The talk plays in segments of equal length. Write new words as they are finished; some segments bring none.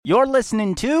You're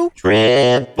listening to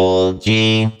Triple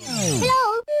G. Hello.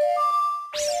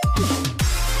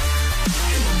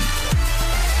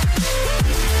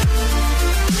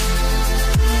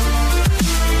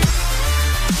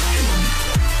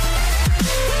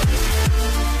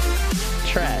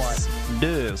 Tres,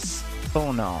 Dos,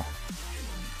 Uno.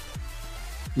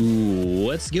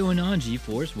 What's going on,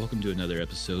 G-Force? Welcome to another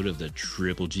episode of the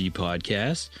Triple G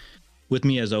podcast. With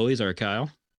me, as always, are Kyle.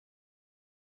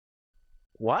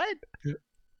 What?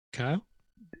 Kyle?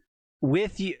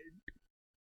 With you?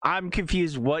 I'm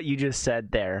confused what you just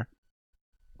said there.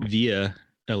 Via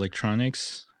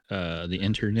electronics, the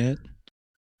internet,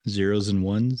 zeros and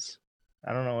ones,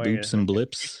 I don't know where boops and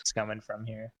blips. it's coming from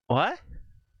here. What?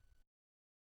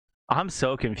 I'm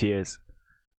so confused.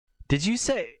 Did you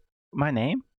say my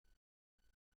name?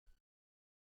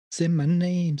 Say my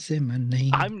name, say my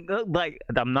name. I'm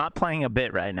not playing a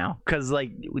bit right now. Because,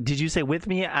 did you say with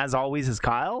me, as always, is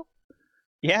Kyle?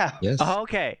 Yeah. Yes. Oh,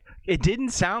 okay. It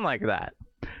didn't sound like that.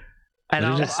 And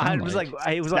What did I it sound was like?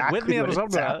 it was like, with me, Exactly I what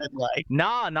was it sounded like.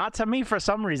 Nah, not to me. For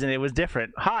some reason, it was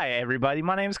different. Hi, everybody.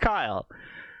 My name's Kyle.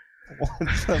 What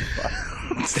the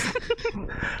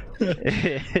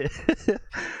fuck?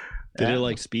 Did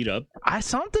it speed up?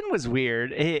 Something was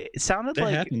weird. It sounded That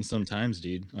like happens sometimes,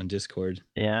 dude, on Discord,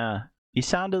 yeah. You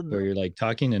sounded. where you're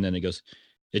talking and then it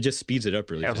just speeds it up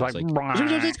really It was fast.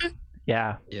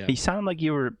 yeah. Yeah. You sounded like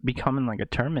you were becoming like a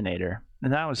Terminator,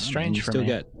 and that was strange you for still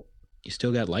me. You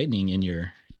still got lightning in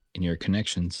your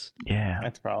connections. Yeah.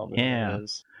 That's probably Yeah. what it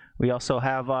is. We also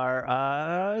have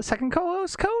our second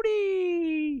co-host,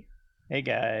 Cody. Hey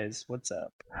guys, what's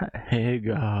up? Hey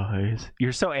guys,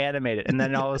 you're so animated, and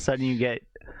then all of a sudden you get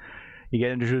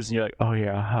introduced, and you're like, "Oh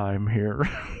yeah, hi, I'm here."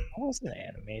 I wasn't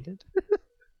animated.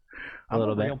 A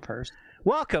little I'm bit. real person.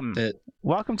 Welcome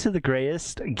to the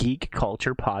greatest geek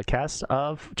culture podcast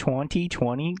of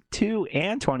 2022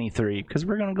 and 23, because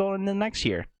we're gonna go into next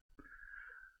year.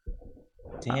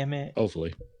 Damn it.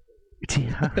 Hopefully.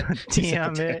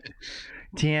 Damn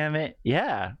it.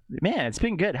 Yeah, man, it's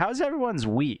been good. How's everyone's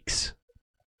weeks?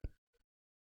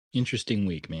 Interesting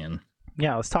week, man.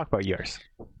 Yeah, let's talk about yours.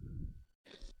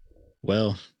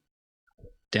 Well,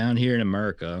 down here in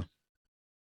America,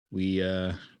 we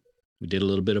did a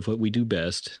little bit of what we do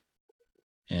best,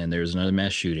 and there's another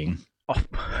mass shooting. Oh,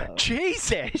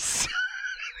 Jesus!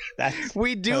 That's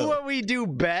We do Oh. what we do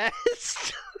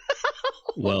best.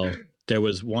 Well, there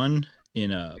was one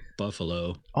in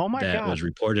Buffalo Oh my that god! was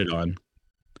reported on,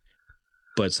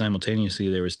 but simultaneously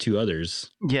there was two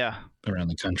others Yeah. around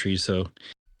the country. So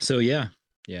yeah,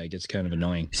 it gets kind of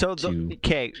annoying. So to-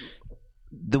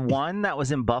 the one that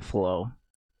was in Buffalo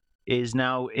is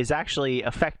actually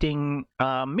affecting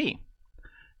me.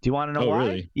 Do you want to know Oh, why?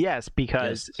 really? Yes,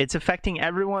 because Yes. it's affecting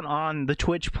everyone on the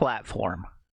Twitch platform.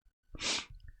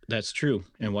 That's true.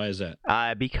 And why is that?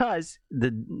 Because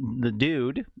the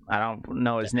dude, I don't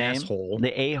know his The name, asshole.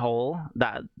 the a-hole,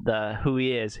 who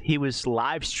he is, he was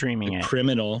live streaming The it.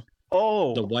 criminal,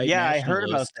 Oh, the white yeah, I heard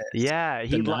about nationalist. this. Yeah,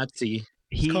 the Nazi.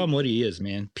 Just call him what he is,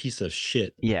 man. Piece of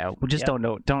shit. Yeah, we just Yep.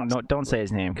 don't say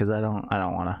his name because I don't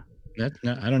want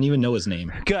I don't even know his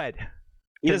name. to. Good.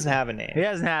 He doesn't have a name. He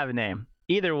doesn't have a name.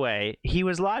 Either way, he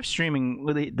was live streaming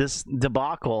with this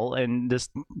debacle and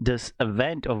this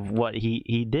event of what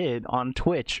he did on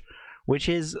Twitch, which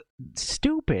is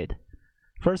stupid.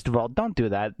 First of all, don't do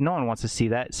that. No one wants to see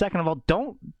that. Second of all,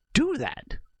 don't do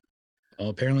that. Well,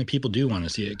 apparently people do want to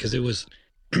see it because it was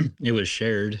it was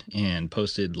shared and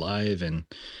posted live, and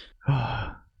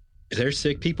they're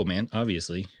sick people, man.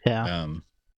 Obviously. Yeah.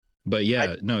 But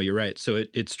yeah, no, you're right. So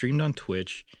it streamed on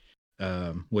Twitch,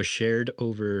 was shared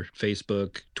over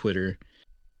Facebook, Twitter,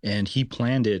 and he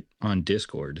planned it on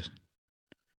Discord.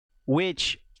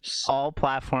 Which all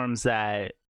platforms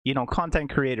that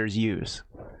content creators use,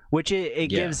 which it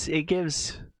gives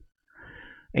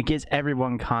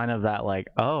everyone kind of that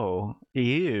oh,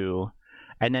 ew.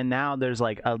 And then now there's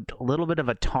a little bit of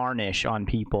a tarnish on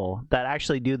people that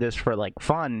actually do this for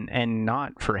fun and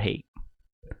not for hate.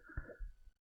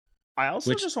 I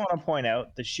also just want to point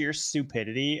out the sheer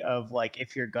stupidity of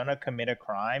if you're gonna commit a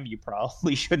crime, you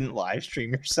probably shouldn't live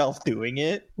stream yourself doing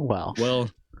it. Well,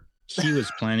 he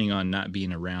was planning on not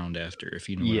being around after, if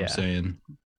you know what Yeah. I'm saying.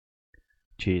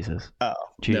 Jesus. Oh,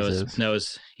 Jesus. That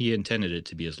was he intended it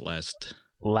to be his last.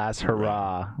 Last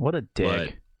hurrah. What a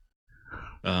dick.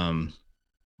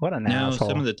 What an Now, asshole.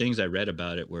 some of the things I read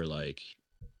about it were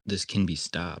this can be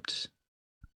stopped.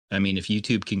 I mean, if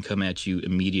YouTube can come at you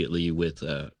immediately with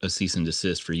a cease and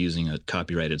desist for using a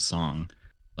copyrighted song,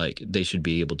 they should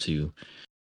be able to,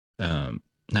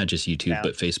 not just YouTube, Yeah.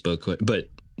 but Facebook. But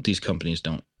these companies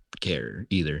don't care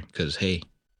either because, hey,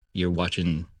 you're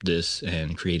watching this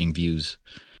and creating views.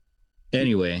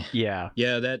 Anyway, Yeah.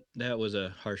 that was a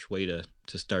harsh way to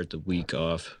start the week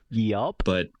off. Yup.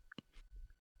 But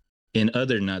in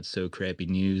other not so crappy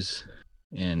news,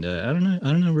 and I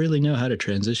don't really know how to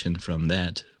transition from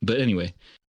that. But anyway,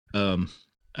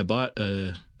 I bought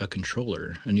a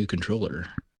new controller.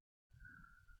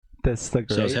 That's the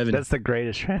So I was having- that's the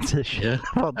greatest transition. Yeah,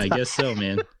 of all I time. guess so,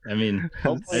 man. I mean,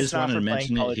 Hopefully I it's just not wanted for to playing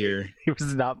mention Call it of Duty. here. He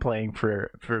was not playing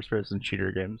for first-person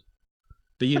shooter games.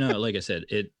 But like I said,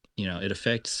 it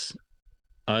affects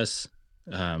us.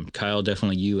 Kyle,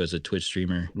 definitely you as a Twitch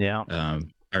streamer. Yeah.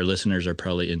 Our listeners are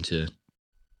probably into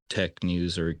tech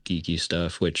news or geeky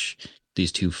stuff, which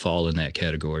these two fall in that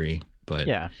category. But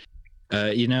Yeah.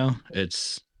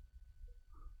 It's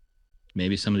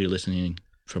maybe somebody listening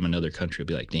from another country will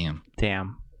be like, damn.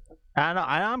 And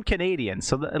I'm Canadian,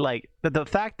 so the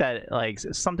fact that like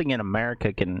something in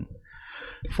America can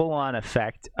full on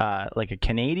affect like a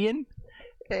Canadian,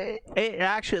 it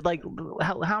actually like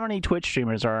how many Twitch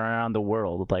streamers are around the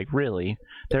world? Like really,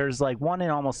 there's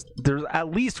at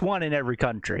least one in every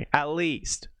country, at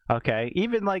least. Okay,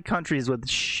 even like countries with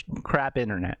crap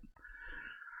internet.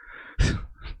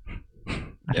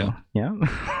 Yeah. Yeah.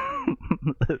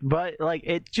 But like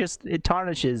it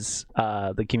tarnishes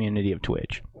the community of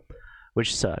Twitch,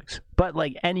 which sucks. But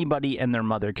like anybody and their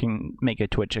mother can make a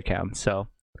Twitch account, so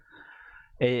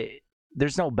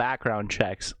there's no background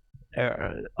checks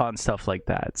on stuff like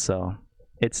that. So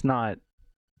it's not.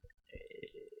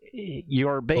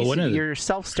 You're basically you're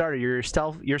self-starter.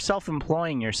 You're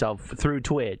self-employing yourself through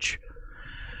Twitch.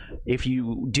 If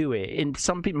you do it, and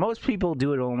most people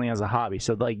do it only as a hobby,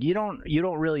 so like you don't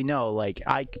really know. Like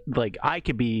I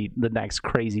could be the next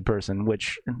crazy person,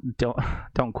 which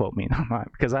don't quote me on that,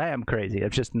 because I am crazy. I'm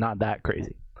just not that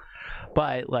crazy.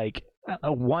 But like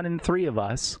 1 in 3 of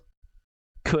us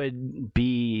could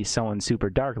be someone super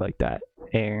dark like that,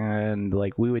 and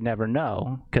like we would never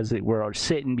know because we're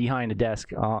sitting behind a desk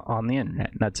on the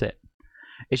internet, and that's it.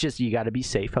 It's just you got to be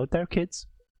safe out there, kids.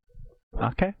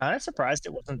 Okay. I'm not surprised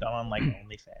it wasn't done on like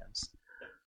OnlyFans.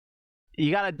 You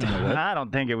gotta. what? I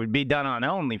don't think it would be done on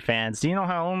OnlyFans. Do you know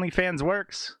how OnlyFans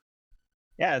works?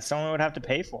 Yeah, someone would have to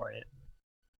pay for it.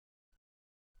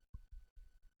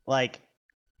 Like,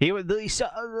 He would.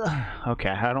 Okay,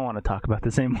 I don't want to talk about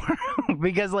this anymore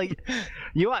because like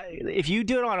if you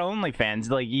do it on OnlyFans,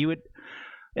 like you would.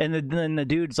 And then the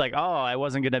dude's like, "Oh, I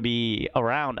wasn't gonna be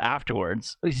around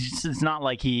afterwards." It's not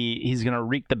like he's gonna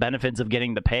reap the benefits of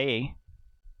getting the pay.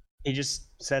 he just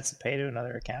sets the pay to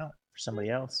another account for somebody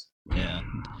else. Yeah.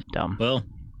 Dumb. Well,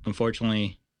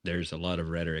 unfortunately, there's a lot of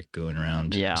rhetoric going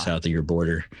around Yeah. south of your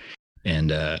border,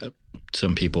 and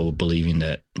some people believing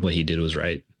that what he did was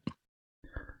right.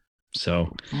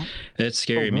 So it's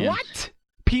scary, man. What?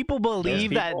 People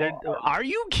believe that? people- Are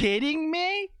you kidding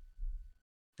me?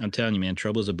 I'm telling you, man,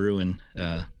 trouble's a brewing.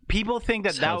 People think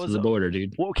that South was of the border,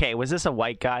 dude. okay. Was this a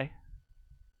white guy?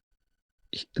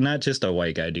 Not just a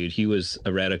white guy, dude. He was a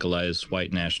radicalized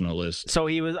white nationalist. So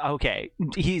he was okay.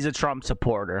 He's a Trump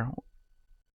supporter.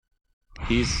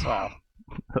 He's Well,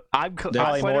 I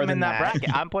Probably put more him in than that that.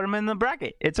 bracket. I'm putting him in the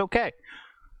bracket. It's okay.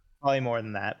 probably more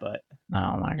than that, but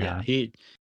Oh my god. yeah.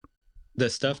 The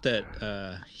stuff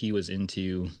that he was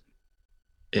into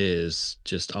is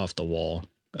just off the wall.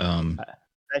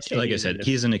 that shit Like I is said, just-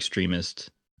 he's an extremist,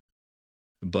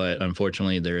 but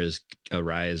unfortunately, there is a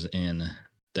rise in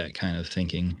that kind of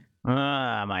thinking. Oh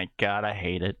my god, I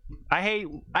hate it. I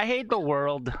hate the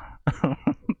world.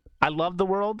 I love the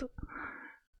world,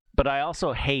 but I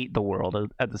also hate the world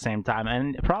at the same time.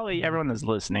 And probably everyone that's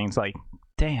listening is like,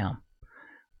 "Damn,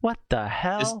 what the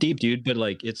hell?" It's deep, dude, but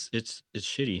like it's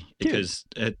shitty because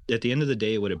at the end of the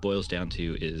day, what it boils down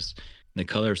to is the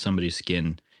color of somebody's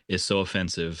skin is so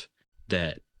offensive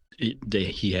that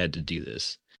he had to do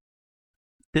this.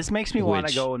 This makes me want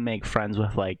to Which- go and make friends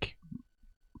with like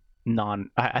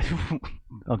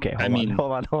okay, I mean-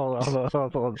 hold on. Before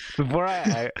hold on. Before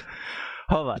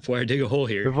I dig a hole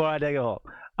here, Before I dig a hole,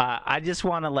 I just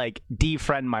want to like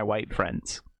defriend my white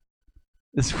friends.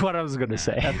 This is what I was gonna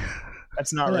say.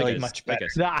 that's not Like really I- much like I better.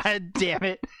 said, Nah, damn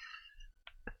it.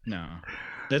 no,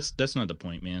 that's not the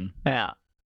point, man. Yeah.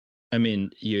 I mean,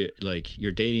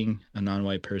 you're dating a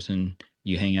non-white person,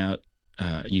 you hang out,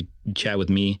 you chat with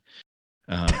me.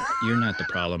 You're not the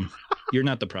problem. You're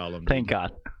not the problem. Thank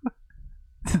God.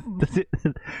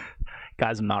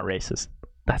 Guys, I'm not racist.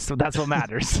 That's what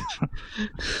matters.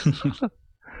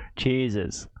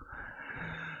 Jesus.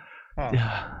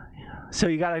 Huh. So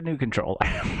you got a new controller.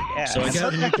 Yeah, So I it's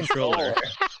got a not new controller.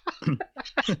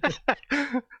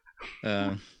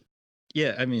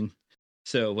 Yeah, I mean,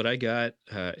 so what I got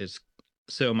is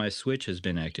So my Switch has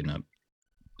been acting up.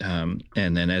 And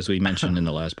then, as we mentioned in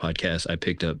the last podcast, I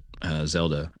picked up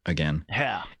Zelda again.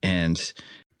 Yeah. And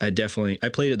I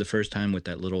played it the first time with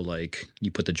that little, like,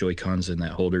 you put the Joy-Cons in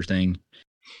that holder thing,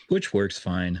 which works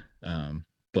fine.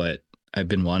 But I've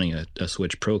been wanting a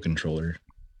Switch Pro controller.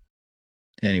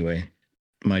 Anyway,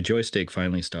 my joystick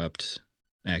finally stopped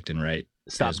acting right.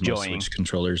 Stop as most joying. Switch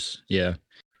controllers. Yeah.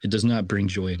 It does not bring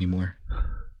joy anymore.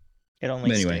 It only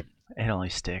But anyway, It only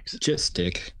sticks. just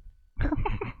stick.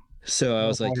 So I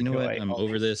was like, you know what? I'm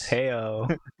over this.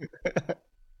 Heyo.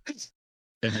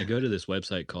 And I go to this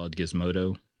website called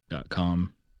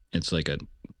gizmodo.com. It's like a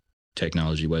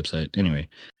technology website. Anyway,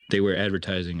 they were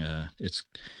advertising it's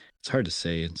hard to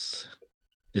say. It's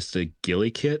the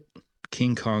Ghillie Kit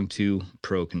King Kong 2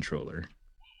 Pro controller.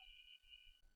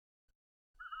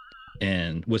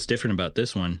 And what's different about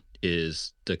this one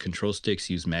is the control sticks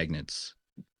use magnets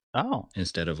Oh.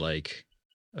 instead of like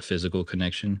a physical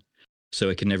connection. So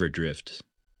it can never drift.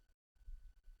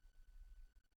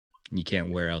 You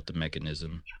can't wear out the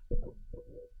mechanism.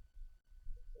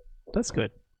 That's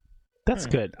good. That's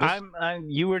good.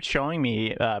 You were showing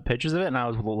me pictures of it, and I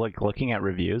was like looking at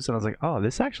reviews, and I was like, "Oh,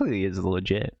 this actually is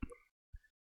legit."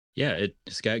 Yeah,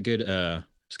 it's got good.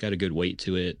 It's got a good weight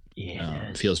to it. Yeah.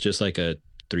 It feels just like a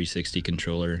 360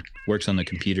 controller. Works on the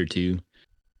computer too.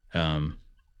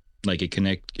 Like it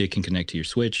can connect to your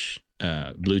Switch,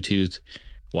 Bluetooth,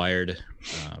 wired,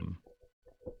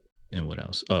 and what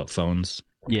else? Oh, phones.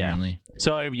 Yeah. Apparently.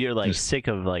 So if you're like Just- sick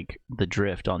of like the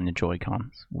drift on the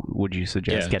Joy-Cons, would you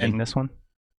suggest Yeah, getting and- this one?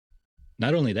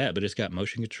 Not only that, but it's got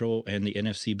motion control and the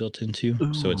NFC built in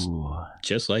too. So it's Ooh.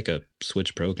 just like a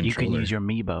Switch Pro controller. You can use your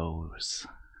Amiibos.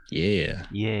 Yeah.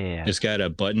 Yeah. It's got a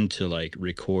button to like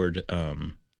record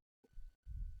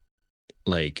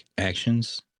like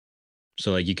actions.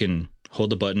 So like you can hold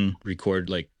the button, record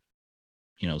like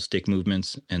stick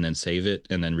movements, and then save it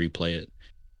and then replay it.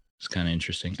 It's kind of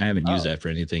interesting. I haven't used that for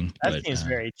anything. That but, seems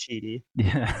very cheaty.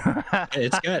 Yeah.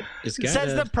 it's got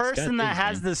Says the person that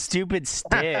has the stupid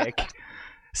stick.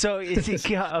 So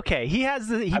okay, he has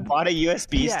the. I bought a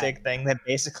USB Yeah. stick thing that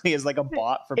basically is like a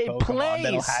bot for It Pokemon.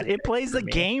 that'll plays. hack It plays for the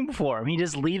me. game for him. He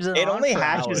just leaves it. It on only for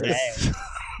hatches hours. eggs.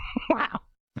 Wow.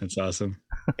 That's awesome.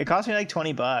 It cost me like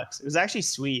 $20. It was actually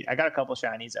sweet. I got a couple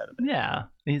shinies out of it. Yeah,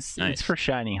 it's Nice. for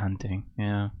shiny hunting.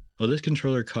 Yeah. Well, this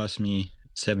controller cost me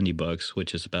 $70,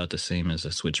 which is about the same as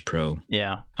a Switch Pro.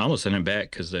 Yeah. I almost sent it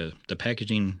back because the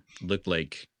packaging looked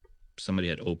like somebody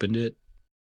had opened it.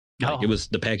 Like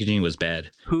the packaging was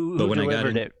bad. Who but when I got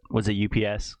delivered in- it? Was it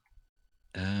UPS?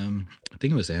 I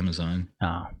think it was Amazon.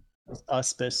 Oh,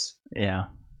 Auspice. yeah.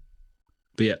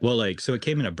 But yeah, well, like, so it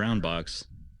came in a brown box,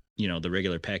 the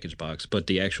regular package box, but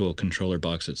the actual controller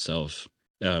box itself,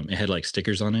 it had like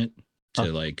stickers on it to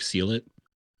like seal it.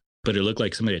 But it looked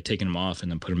like somebody had taken them off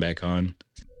and then put them back on.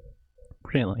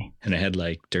 Really? And it had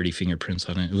like dirty fingerprints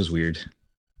on it. It was weird.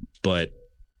 But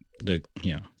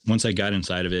once I got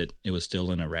inside of it, it was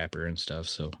still in a wrapper and stuff.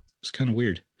 So it's kind of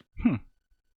weird.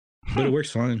 But it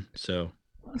works fine. So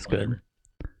That's whatever.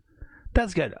 good.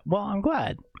 That's good. Well, I'm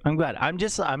glad.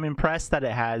 I'm impressed that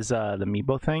it has the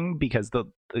Amiibo thing, because the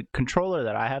controller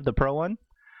that I have, the Pro one,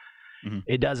 Mhm.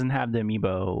 it doesn't have the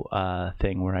Amiibo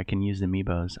thing where I can use the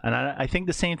Amiibos. And I think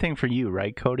the same thing for you,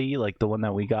 right, Cody? Like the one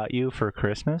that we got you for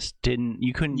Christmas,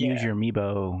 you couldn't use Yeah. your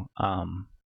Amiibo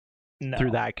No.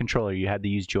 through that controller. You had to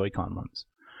use Joy-Con ones.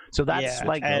 So that's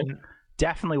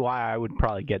definitely why I would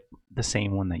probably get the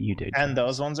same one that you did. And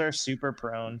those ones are super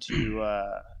prone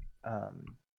to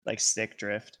like stick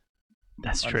drift.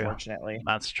 That's true. Unfortunately,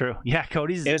 That's true. Yeah,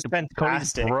 Cody's it was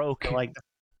fantastic. broke. For, like the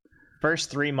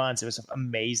first 3 months, it was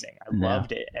amazing. I Yeah.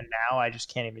 loved it, and now I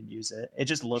just can't even use it. It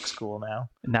just looks cool now.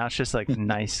 Now it's just like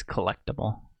nice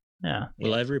collectible. Yeah.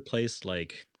 Well, I've replaced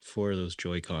like 4 of those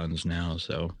Joy-Cons now.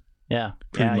 So Yeah.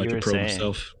 pretty yeah, much you a were pro saying.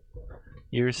 myself.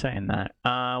 You were saying that.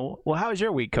 Well, how was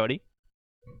your week, Cody?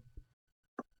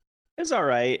 It's all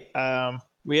right.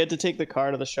 We had to take the car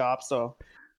to the shop, so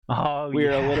Oh, we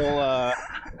were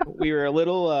yeah. a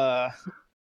little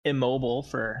immobile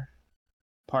for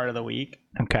part of the week,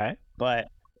 Okay. but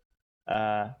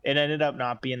it ended up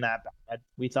not being that bad.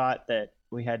 We thought that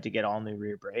we had to get all new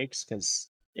rear brakes because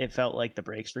it felt like the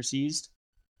brakes were seized.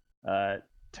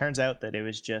 Turns out that it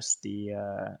was just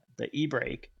the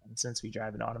e-brake, and since we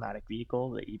drive an automatic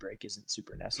vehicle, the e-brake isn't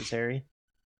super necessary.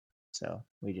 So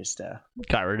we just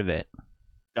Got rid of it.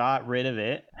 got rid of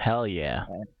it. Hell yeah.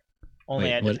 Only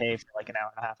Wait, had what? to pay for like an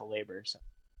hour and a half of labor. So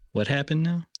What happened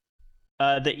now?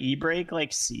 the e-brake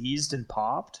like seized and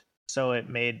popped, so it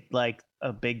made like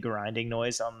a big grinding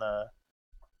noise on the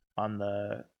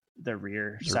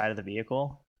rear side of the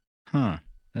vehicle. Huh.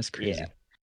 That's crazy. Yeah.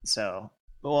 So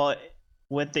Well,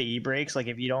 with the e-brakes, like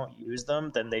if you don't use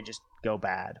them, then they just go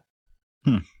bad.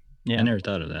 Yeah. I never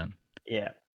thought of that. Yeah,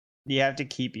 you have to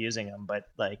keep using them, but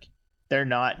like they're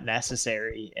not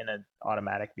necessary in an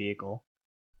automatic vehicle.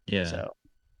 Yeah. So,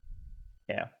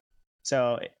 yeah.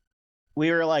 So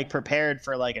we were like prepared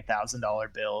for like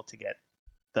 $1,000 bill to get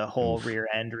the whole Oof. rear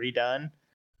end redone.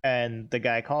 And the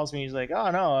guy calls me. He's like, "Oh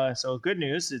no! So good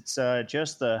news. It's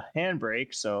just the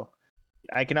handbrake. So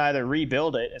I can either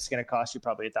rebuild it. It's going to cost you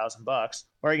probably $1,000,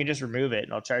 or I can just remove it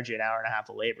and I'll charge you an hour and a half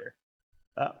of labor."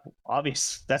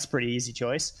 Obvious. That's a pretty easy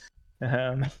choice.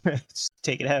 Just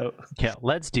take it out. Yeah,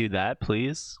 let's do that,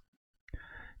 please.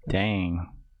 Dang.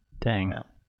 Yeah.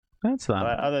 That's not.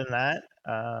 But other than that,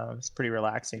 it's a pretty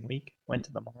relaxing week. Went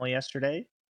to the mall yesterday.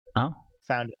 Oh.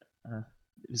 Found it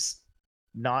was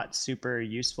not super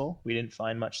useful. We didn't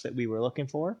find much that we were looking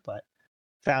for, but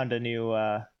found a new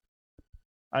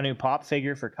pop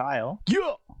figure for Kyle.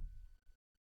 Yeah.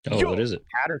 Oh, Yo. what is it?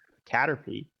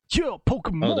 Caterpie. Yeah,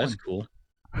 Pokemon. Oh, that's cool.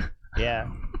 Yeah.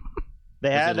 They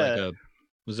Was had it like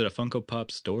was it a Funko Pop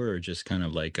store or just kind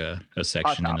of like a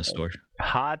section in a Topic. store?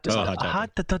 hot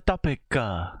Hot topic.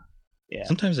 yeah.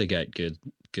 Sometimes they got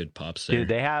good pops there. Dude,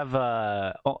 they have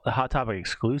Hot Topic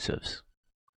exclusives.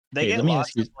 They Hey, get let me lots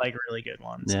ask you- of like really good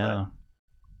ones. Yeah.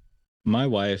 My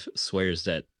wife swears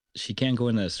that she can't go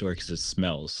into that store because it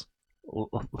smells. Hot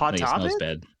Like, it smells Topic?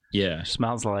 bad. Yeah.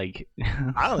 Smells like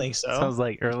I don't think so. smells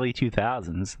like early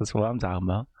 2000s. That's what I'm talking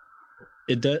about.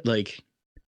 It does like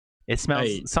It smells.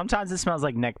 I- Sometimes it smells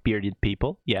like neck bearded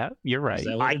people. Yeah, you're right. is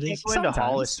that what I it can't is? go into Sometimes.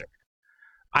 Hollister.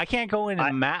 I can't go into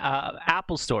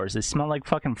Apple stores. They smell like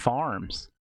fucking farms.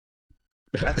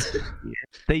 That's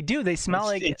They do. They smell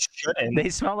like it shouldn't. they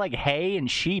smell like hay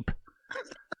and sheep.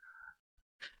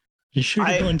 You sure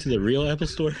I- to go into the real Apple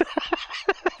store?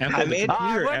 Apple I the made- I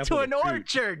computer or went to Apple an the fruit?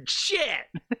 orchard. Shit.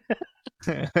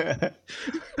 I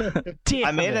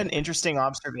Damn made it. an interesting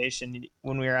observation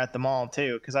when we were at the mall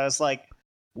too, because I was like,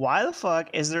 why the fuck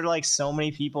is there like so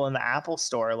many people in the Apple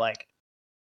store like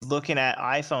looking at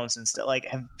iPhones and stuff? Like,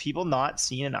 have people not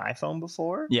seen an iPhone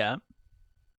before? Yeah.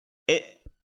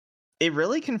 It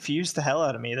really confused the hell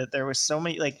out of me that there was so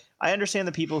many. Like, I understand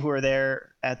the people who are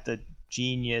there at the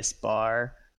Genius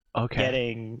bar Okay.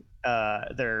 getting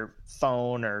their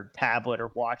phone or tablet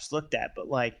or watch looked at, but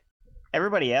like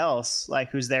everybody else, like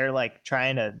who's there like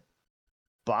trying to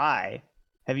buy,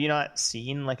 have you not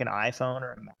seen like an iPhone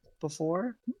or a Mac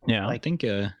before? Yeah. I Like, think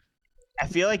I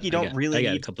feel like you I don't got- really I got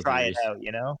a need to couple try theories. it out,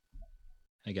 you know?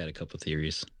 I got a couple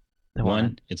theories. The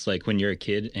One, it's like when you're a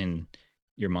kid and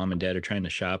your mom and dad are trying to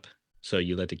shop, so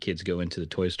you let the kids go into the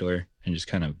toy store and just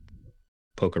kind of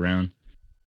poke around.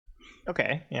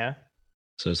 Okay, yeah,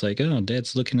 So it's like, oh,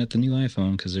 dad's looking at the new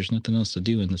iPhone because there's nothing else to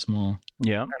do in this mall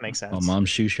Yeah. that makes sense. while mom's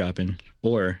shoe shopping,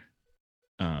 or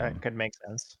That could make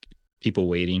sense. people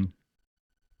waiting.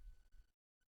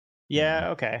 Yeah,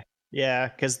 okay. Yeah,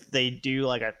 because they do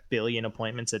like 1 billion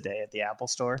appointments a day at the Apple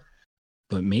store.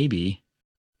 But maybe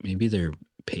they're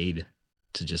paid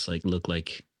to just like look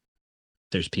like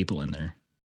there's people in there.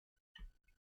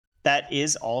 That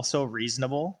is also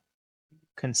reasonable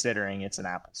considering it's an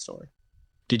Apple store.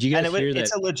 Did you guys And hear that?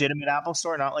 it's a legitimate Apple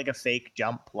store, not like a fake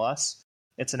Jump Plus.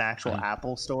 It's an actual Right.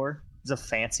 Apple store. It's a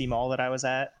fancy mall that I was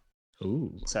at.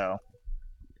 Ooh, So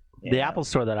The yeah. Apple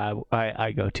store that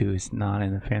I go to is not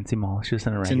in a fancy mall. It's just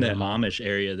in a it's in regular that mall. Amish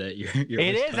area that you're. It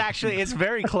always is talking actually. about. It's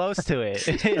very close to it.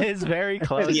 It is very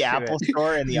close. the to Apple it.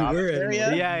 store in the You were Amish at a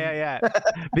area.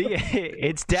 mall. Yeah.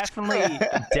 It's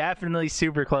definitely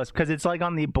super close because it's like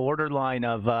on the borderline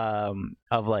of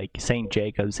like St.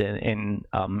 Jacobs in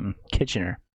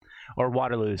Kitchener or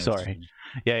Waterloo. Sorry.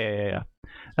 Yeah.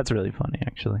 That's really funny,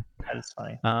 actually. That is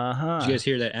funny. Uh Did you guys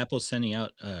hear that Apple's sending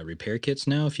out repair kits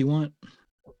now? If you want,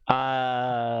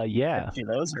 yeah. Actually,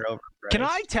 those are overpriced. Can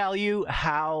I tell you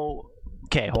how?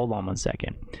 Okay, hold on one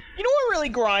second. You know what really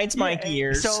grinds my Yeah,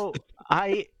 gears? So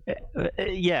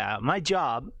my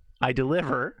job, I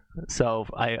deliver. So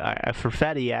I for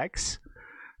FedEx.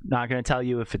 Not going to tell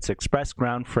you if it's Express,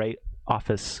 Ground, Freight,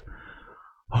 Office,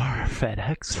 or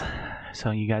FedEx.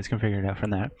 So you guys can figure it out from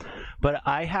that. But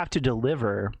I have to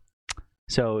deliver.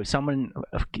 So if someone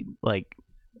like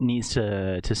needs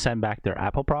to send back their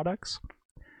Apple products,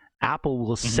 Apple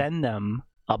will send them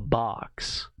a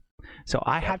box. So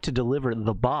I have to deliver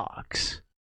the box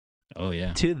oh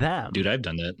yeah, to them. dude, I've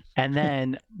done that. And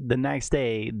then the next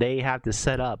day they have to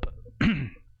set up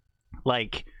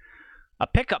like a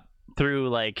pickup through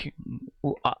like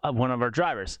one of our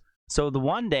drivers. So the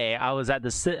one day I was at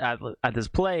this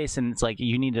place and it's like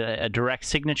you need a direct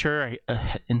signature,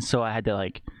 and so I had to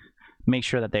like make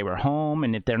sure that they were home,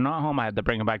 and if they're not home I had to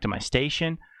bring them back to my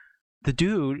station. The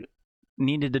dude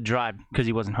needed to drive because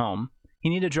he wasn't home. He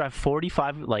needed to drive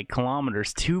 45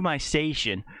 kilometers to my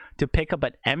station to pick up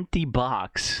an empty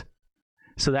box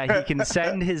so that he can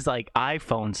send his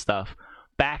iPhone stuff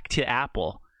back to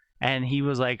Apple. And he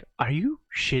was like, "Are you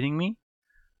shitting me?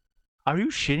 Are you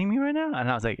shitting me right now?" And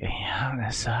I was like, "Yeah,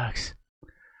 that sucks."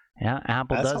 Yeah,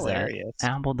 Apple That's does hilarious.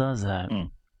 that. Apple does that.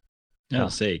 I'll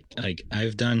say,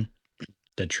 I've done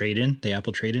the trade-in, the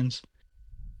Apple trade-ins,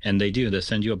 and they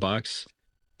send you a box.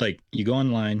 You go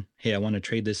online, hey, I want to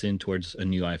trade this in towards a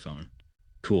new iPhone.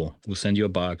 Cool. We'll send you a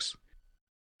box.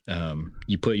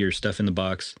 You put your stuff in the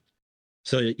box.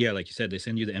 So yeah, like you said, they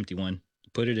send you the empty one.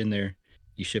 You put it in there,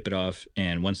 you ship it off,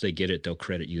 and once they get it, they'll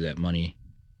credit you that money.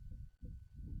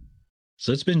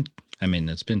 So it's been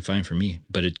fine for me,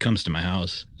 but it comes to my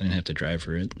house. I didn't have to drive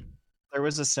for it. There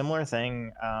was a similar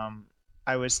thing.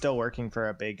 I was still working for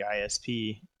a big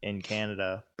ISP in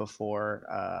Canada before,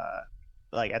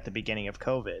 at the beginning of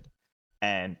COVID.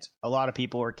 And a lot of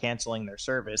people were canceling their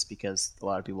service because a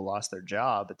lot of people lost their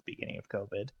job at the beginning of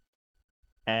COVID.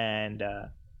 And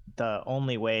the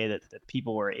only way that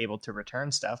people were able to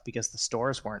return stuff, because the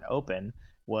stores weren't open,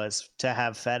 was to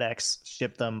have FedEx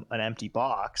ship them an empty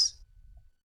box.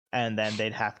 And then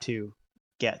they'd have to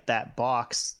get that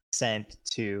box sent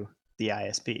to the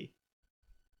ISP.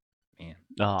 Man.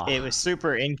 Oh, It was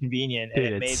super inconvenient, and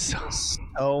Dude, it made it's me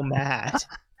so mad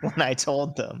when I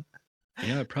told them.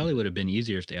 It probably would have been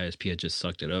easier if the ISP had just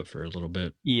sucked it up for a little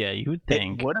bit. yeah, you would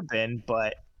think. It would have been,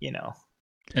 but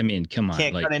I mean, come on.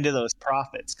 can't cut into those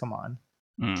profits. Come on.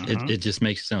 Mhm. It just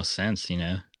makes no sense,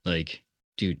 dude,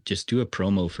 just do a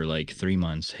promo for 3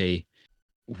 months. Hey,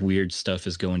 weird stuff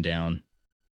is going down.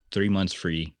 3 months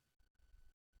free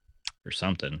or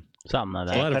something. Something like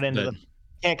A that. lot of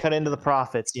Can't cut into the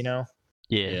profits. Yeah.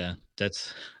 yeah, that's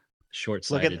Look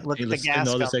short-sighted. at the let's gas spend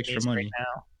all companies this extra money. right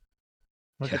now.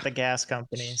 Look at the gas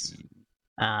companies.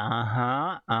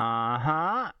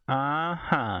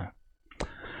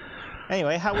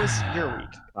 Anyway, how was your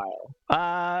week, Kyle?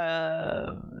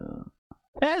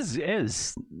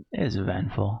 It was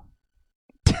eventful.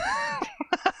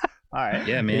 All right.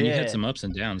 Yeah, man, you Yeah. had some ups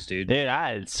and downs, dude. Dude,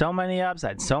 I had so many ups, I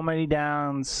had so many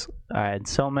downs, I had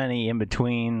so many in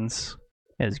betweens.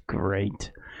 It was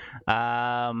great.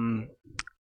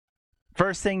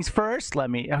 First things first. I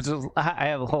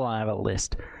have a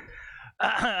list.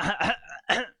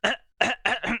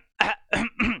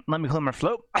 Let me clear my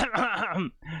throat.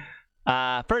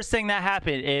 First thing that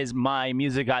happened is my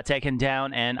music got taken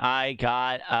down, and I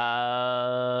got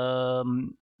a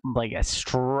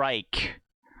strike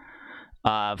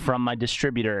from my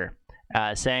distributor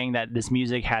saying that this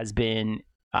music has been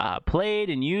played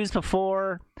and used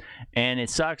before, and it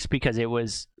sucks because it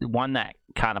was one that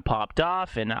kind of popped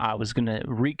off, and I was gonna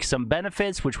reap some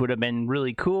benefits, which would have been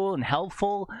really cool and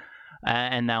helpful,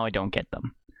 and now I don't get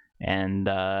them. And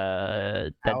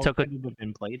that How took a could it have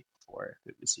been played before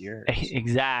if it was yours?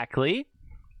 exactly.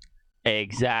 But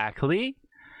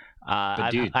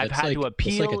dude, I've had to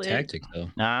appeal that's like a it. tactic,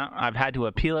 though. I've had to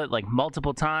appeal it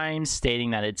multiple times,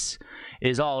 stating that it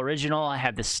is all original. I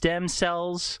have the stem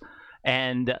cells,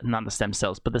 and not the stem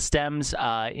cells, but the stems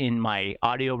in my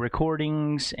audio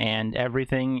recordings, and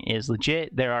everything is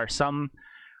legit. There are some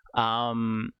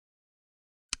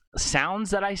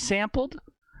sounds that I sampled,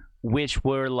 which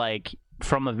were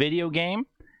from a video game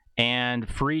and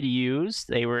free to use.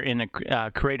 They were in a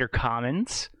Creator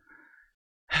Commons.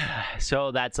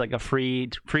 So that's a free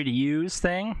to use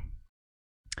thing,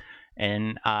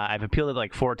 and I've appealed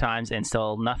it 4 times and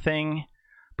still nothing.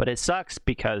 But it sucks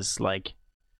because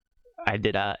I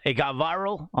did it got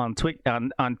viral on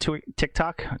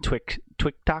TikTok,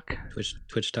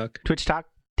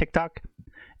 TikTok,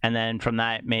 and then from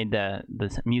that it made the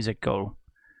music go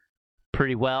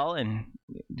pretty well and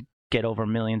get over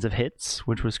millions of hits,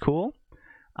 which was cool.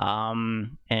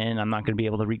 And I'm not going to be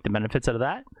able to reap the benefits out of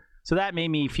that. So that made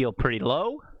me feel pretty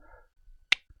low.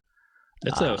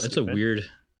 That's a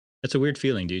weird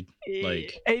feeling, dude.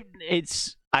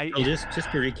 Just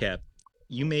to recap,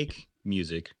 you make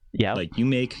music. Yeah. You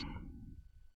make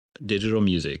digital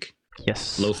music.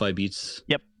 Yes. Lo-fi beats.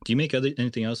 Yep. Do you make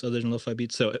anything else other than lo-fi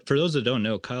beats? So for those that don't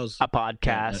know, Kyle's a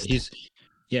podcast. He's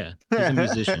a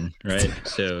musician, right?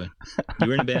 So you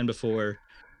were in a band before.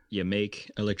 You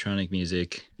make electronic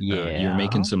music. Yeah. You're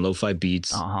making some lo-fi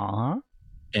beats.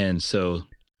 And so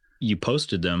you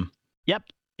posted them. Yep.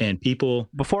 And people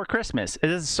before Christmas.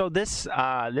 This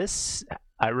I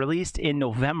released in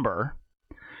November.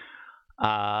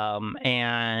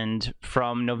 And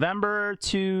from November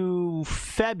to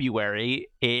February,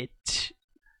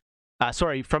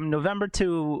 from November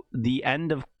to the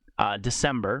end of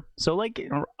December. So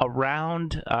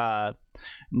around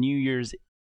New Year's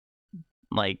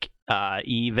like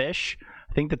Eve-ish.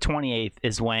 I think the 28th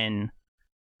is when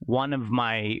one of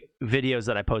my videos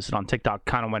that I posted on TikTok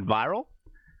kind of went viral,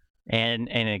 and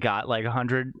it got like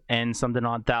 100 and something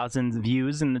odd thousand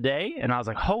views in the day, and I was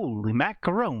like, holy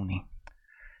macaroni.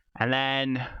 And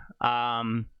then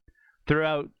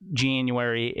throughout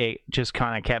January, it just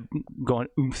kind of kept going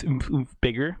oomph, oomph, oomph,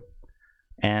 bigger.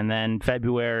 And then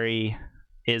February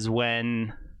is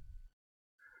when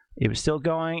it was still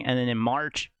going. And then in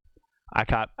March,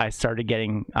 I started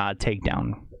getting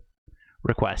takedown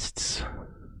requests.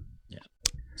 Yeah.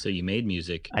 So you made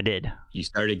music. I did. You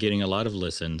started getting a lot of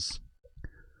listens.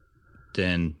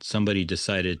 Then somebody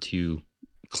decided to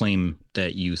claim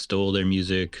that you stole their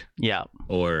music. Yeah.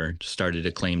 Or started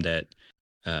to claim that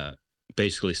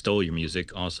basically stole your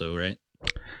music also, right?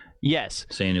 Yes.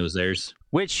 Saying it was theirs.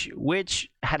 Which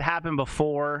had happened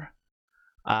before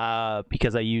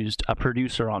because I used a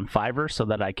producer on Fiverr so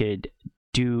that I could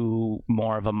do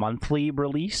more of a monthly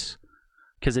release,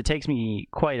 because it takes me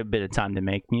quite a bit of time to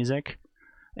make music.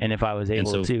 And if I was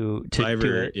able to Fiverr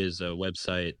do it, is a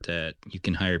website that you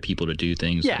can hire people to do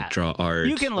things Yeah. like draw art.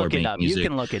 you can look or it make up. Music. You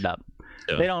can look it up.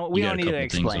 So We you don't got a need to couple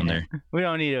things explain on it. there. We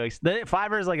don't need to.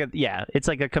 Fiverr is like it's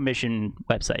like a commission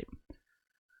website.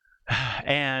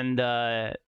 And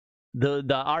the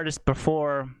artist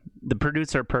before, the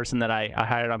producer person that I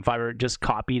hired on Fiverr, just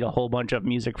copied a whole bunch of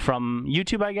music from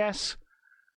YouTube, I guess.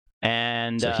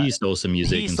 And So he stole some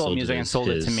music. he stole music and sold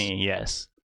it to me. Yes,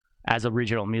 as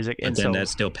original music. But and then so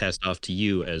that's still passed off to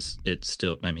you as it's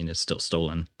still. I mean, it's still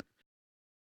stolen.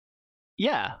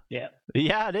 yeah,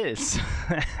 it is.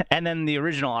 And then the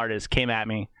original artist came at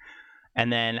me,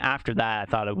 and then after that, I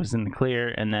thought it was in the clear.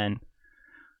 And then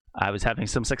I was having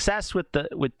some success with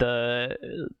the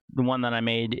one that I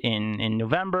made in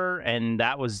November, and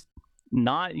that was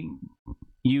not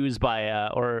used by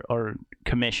or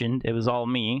commissioned. It was all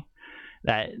me.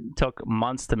 That took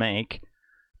months to make,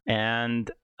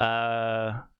 and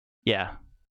the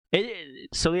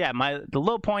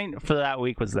low point for that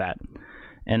week was that,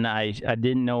 and I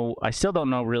didn't know. I still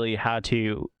don't know really how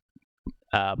to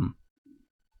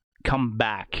come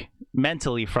back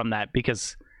mentally from that,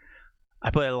 because I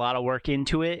put a lot of work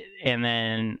into it, and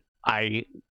then I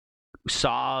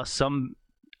saw some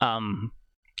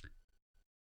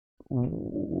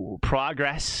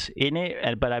progress in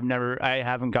it, but I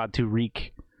haven't got to reap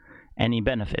any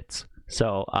benefits.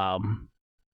 So And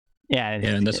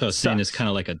that's what I was saying. It's sucks. kind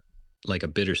of like a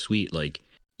bittersweet. Like,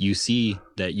 you see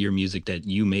that your music that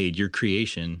you made, your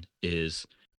creation, is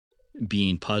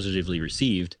being positively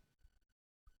received,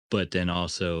 but then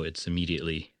also it's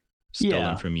immediately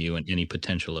stolen from you, and any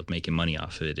potential of making money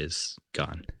off of it is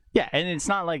gone. Yeah, and it's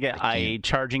not like I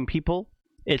charging people.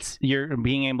 It's you're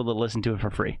being able to listen to it for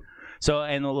free. So,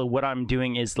 and what I'm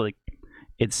doing is like,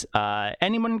 it's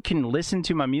anyone can listen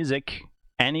to my music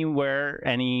anywhere,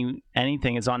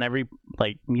 anything. It's on every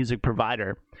like music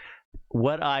provider.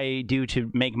 What I do to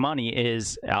make money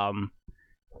is the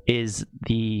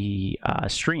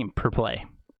stream per play.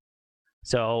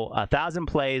 So 1,000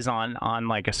 plays on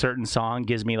like a certain song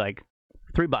gives me like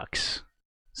 $3.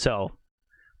 So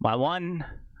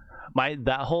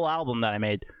that whole album that I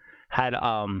made had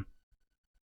I'm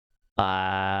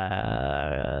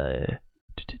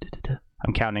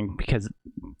counting because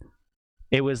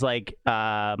it was like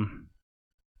 12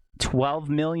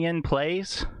 million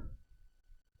plays,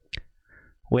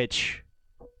 which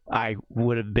I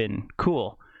would have been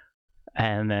cool,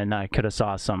 and then I could have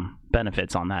saw some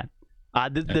benefits on that.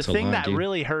 The thing that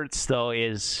really hurts though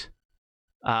is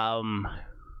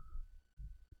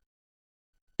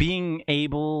being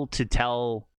able to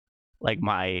tell like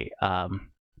my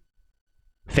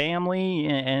family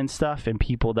and stuff and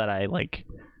people that I like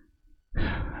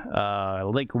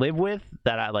live with,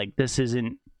 that I like, this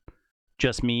isn't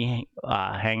just me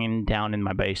hanging down in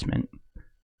my basement.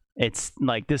 It's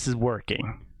like, this is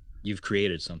working. You've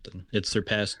created something. It's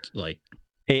surpassed like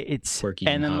it's quirky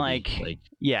and then hobby. like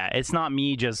yeah, it's not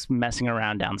me just messing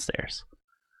around downstairs.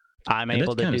 I'm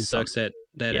able to do sucks something.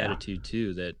 that attitude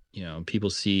too, that, you know, people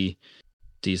see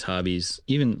these hobbies,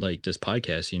 even like this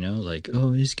podcast, you know, like,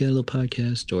 oh, he's got a little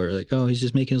podcast, or like, oh, he's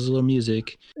just making his little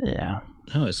music. Yeah.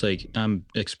 No, it's like, I'm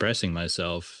expressing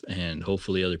myself, and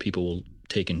hopefully other people will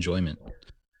take enjoyment.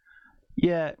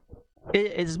 Yeah.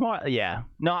 It's more, yeah.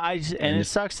 No, it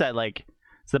sucks that like,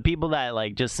 it's the people that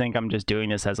like just think I'm just doing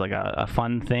this as like a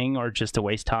fun thing or just to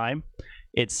waste time.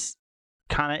 It's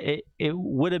kind of, it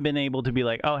would have been able to be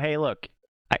like, oh, hey, look,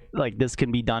 like this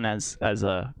can be done as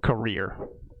a career.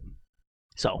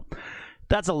 So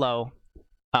that's a low.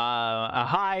 A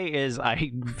high is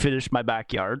I finished my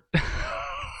backyard.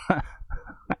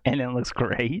 and it looks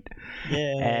great.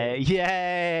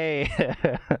 Yay!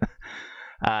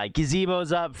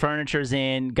 Gazebo's up, furniture's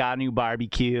in, got a new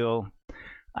barbecue.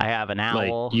 I have an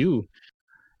owl. Like you.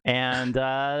 And You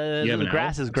have the an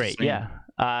grass owl? is great. Same. Yeah.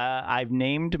 I've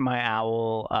named my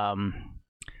owl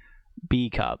B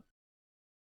Cup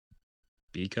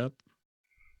B cup.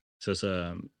 So it's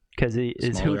a because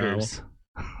it's Smaller Hooters.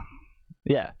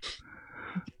 Yeah.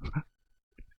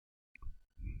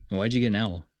 why'd you get an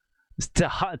owl? It's to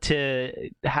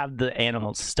have the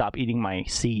animals stop eating my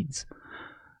seeds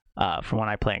from when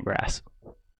I plant grass.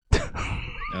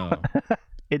 Oh.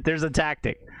 There's a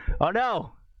tactic. Oh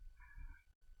no.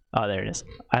 Oh, there it is.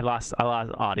 I lost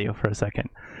audio for a second.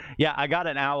 Yeah, I got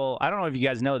an owl. I don't know if you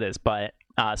guys know this, but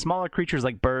smaller creatures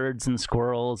like birds and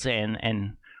squirrels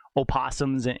and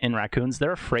opossums and raccoons,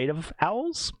 they're afraid of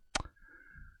owls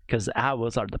because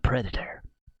owls are the predator.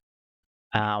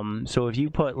 So if you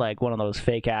put like one of those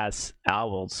fake ass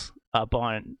owls up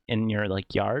in your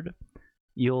like yard,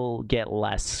 you'll get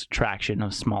less traction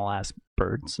of small ass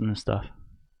birds and stuff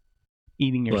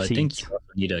eating your Well, I think seeds. you also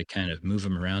need to kind of move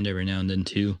them around every now and then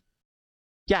too.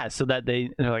 Yeah, so that they're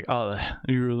like, oh,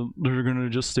 they're gonna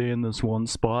just stay in this one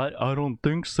spot. I don't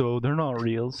think so. They're not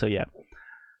real. So yeah,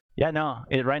 no.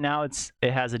 Right now it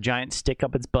has a giant stick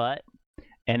up its butt,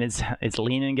 and it's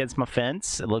leaning against my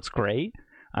fence. It looks great.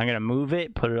 I'm gonna move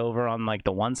it, put it over on like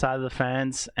the one side of the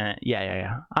fence, and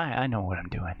yeah. I know what I'm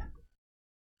doing.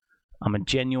 I'm a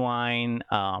genuine.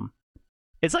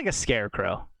 It's like a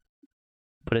scarecrow,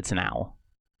 but it's an owl.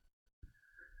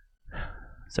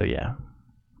 So yeah.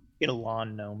 Get a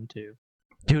lawn gnome too.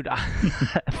 Dude,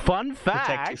 fun Protect you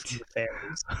fact, from the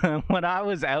fairies. when I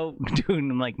was out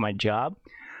doing like my job,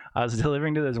 I was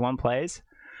delivering to this one place,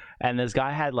 and this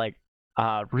guy had like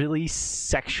really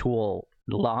sexual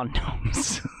lawn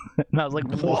gnomes. And I was like,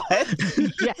 what?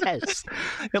 Yes.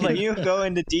 And, Can like, you go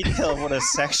into detail of what a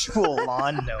sexual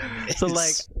lawn gnome is? so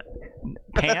like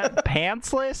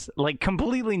pantsless, like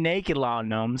completely naked lawn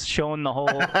gnomes, showing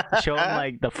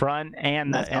like the front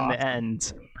and That's the awesome.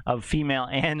 ends of female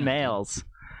and males.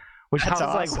 Which That's I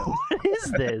was awesome. like, what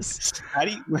is this?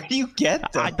 Where do you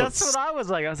get those? That's what I was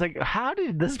like. I was like, how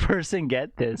did this person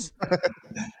get this?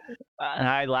 And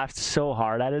I laughed so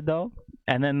hard at it though.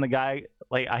 And then the guy,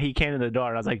 like, he came to the door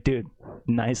and I was like, dude,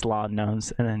 nice lawn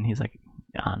gnomes. And then he's like,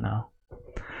 I know.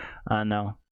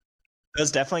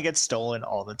 Those definitely get stolen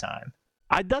all the time.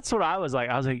 That's what I was like.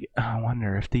 I was like, I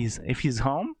wonder if he's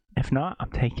home. If not,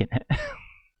 I'm taking it.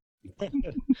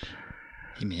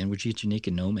 Hey man, where'd you get your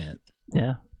naked gnome at?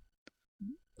 Yeah.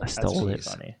 I That's stole really it.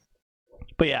 funny.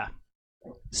 But yeah,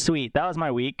 sweet. That was my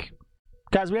week.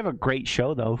 Guys, we have a great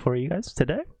show though for you guys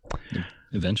today.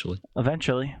 Eventually.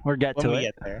 Eventually, we'll get When to we it.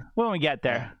 get there. When we get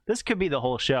there. This could be the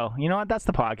whole show. You know what? That's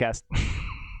the podcast.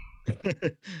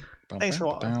 Thanks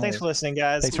for listening,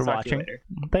 guys. Thanks for We'll talk to you watching. later.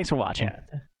 Thanks for watching.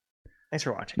 Yeah. Thanks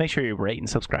for watching. Make sure you rate and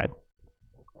subscribe.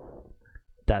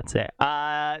 That's it.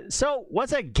 So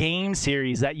what's a game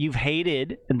series that you've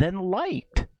hated and then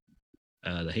liked?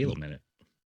 The Halo Minute.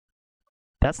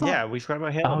 That's not. Yeah, we forgot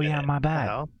about Halo. Oh, yeah, Minute. my bad.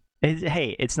 Wow.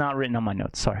 Hey, it's not written on my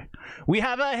notes. Sorry. We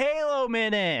have a Halo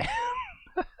minute.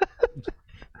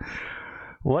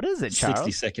 What is it, Charles?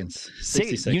 60 seconds.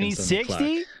 60 seconds. You need on the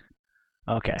 60?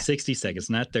 clock. Okay, 60 seconds,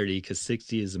 not 30, because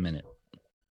 60 is a minute.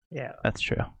 Yeah. that's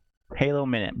true. Halo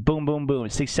minute. Boom, boom, boom.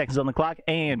 6 seconds on the clock,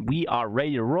 and we are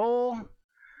ready to roll.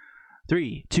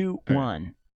 3, 2, right.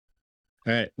 1.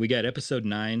 All right, we got episode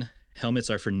 9. Helmets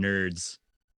are for nerds.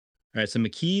 All right, so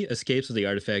McKee escapes with the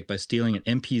artifact by stealing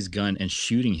an MP's gun and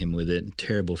shooting him with it.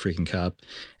 Terrible freaking cop.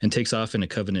 And takes off in a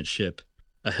Covenant ship.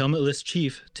 A helmetless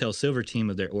chief tells Silver Team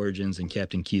of their origins, and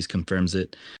Captain Keyes confirms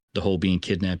it. The whole being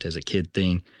kidnapped as a kid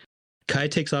thing. Kai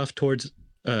takes off towards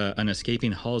an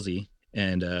escaping Halsey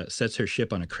and sets her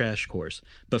ship on a crash course.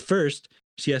 But first,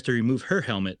 she has to remove her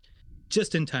helmet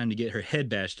just in time to get her head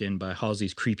bashed in by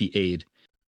Halsey's creepy aide.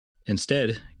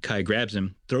 Instead, Kai grabs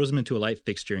him, throws him into a light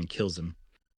fixture, and kills him.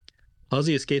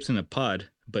 Halsey escapes in a pod,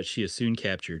 but she is soon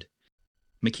captured.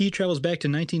 McKee travels back to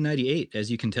 1998,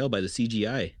 as you can tell by the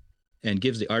CGI, and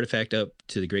gives the artifact up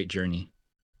to the Great Journey.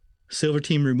 Silver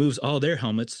Team removes all their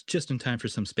helmets just in time for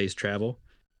some space travel,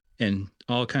 and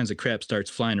all kinds of crap starts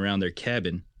flying around their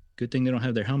cabin. Good thing they don't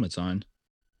have their helmets on.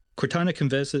 Cortana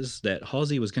confesses that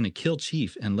Halsey was going to kill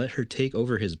Chief and let her take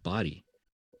over his body.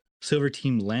 Silver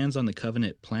Team lands on the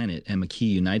Covenant planet, and McKee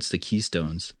unites the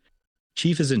Keystones.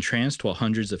 Chief is entranced while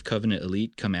hundreds of Covenant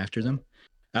elite come after them.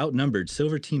 Outnumbered,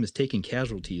 Silver Team is taking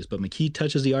casualties, but McKee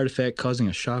touches the artifact, causing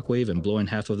a shockwave and blowing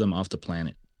half of them off the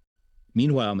planet.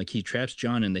 Meanwhile, McKee traps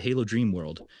John in the Halo Dream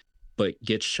world, but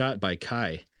gets shot by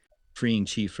Kai, freeing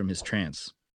Chief from his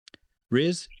trance.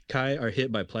 Riz, Kai are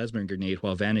hit by plasma grenade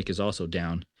while Vanek is also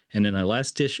down. And in a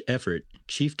last-ditch effort,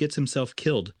 Chief gets himself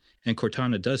killed, and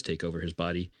Cortana does take over his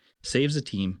body, saves the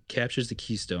team, captures the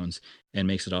Keystones, and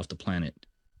makes it off the planet.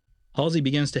 Halsey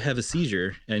begins to have a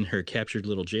seizure in her captured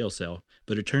little jail cell,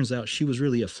 but it turns out she was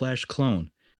really a Flash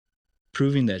clone,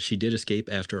 proving that she did escape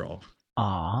after all.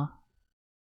 Aw.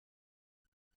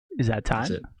 Is that time?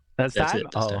 That's it. That's That's time?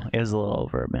 it this Oh, time. it was a little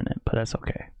over a minute, but that's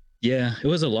okay. Yeah, it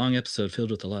was a long episode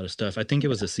filled with a lot of stuff. I think it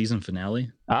was a season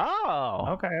finale. Oh.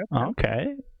 Okay.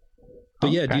 Okay.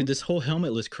 But yeah, Okay. dude, this whole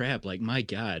helmetless crap, like, my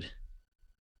God.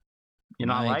 You're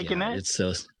not My liking God,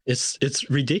 it? It's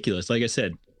ridiculous. Like I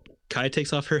said, Kai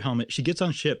takes off her helmet. She gets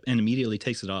on ship and immediately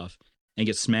takes it off and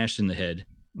gets smashed in the head.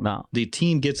 No. The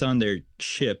team gets on their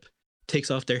ship,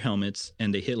 takes off their helmets,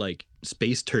 and they hit like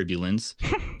space turbulence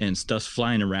and stuff's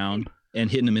flying around and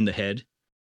hitting them in the head.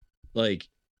 Like,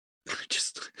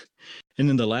 just. And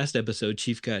then the last episode,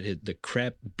 Chief got the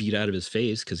crap beat out of his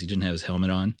face because he didn't have his helmet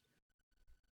on.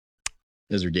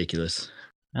 It was ridiculous.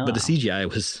 But the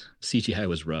CGI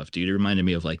was rough, dude. It reminded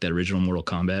me of like that original Mortal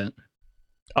Kombat.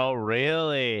 Oh,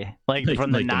 really? Like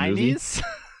from like the the movie? 90s?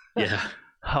 Yeah.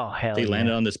 Oh, hell They yeah.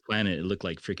 landed on this planet. It looked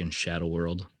like freaking Shadow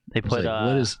World. They I was put like,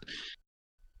 what is?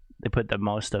 they put the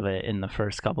most of it in the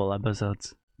first couple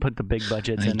episodes. Put the big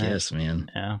budgets I in guess, man.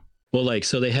 it. Yeah. Well, like,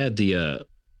 so they had the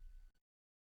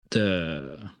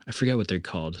I forget what they're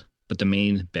called, but the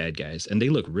main bad guys, and they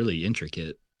look really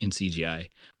intricate in CGI.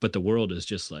 But the world is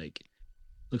just like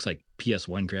looks like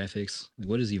PS1 graphics.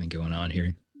 What is even going on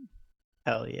here?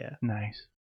 Hell yeah. Nice.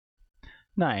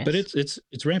 Nice. But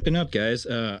it's ramping up, guys.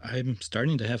 I'm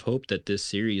starting to have hope that this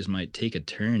series might take a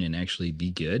turn and actually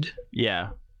be good. yeah.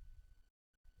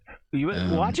 You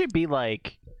watch it be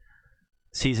like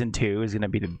season 2 is going to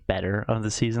be the better of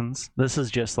the seasons. This is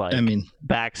just like I mean,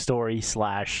 backstory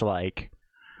 / like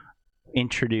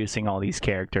introducing all these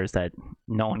characters that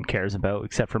no one cares about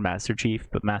except for Master Chief,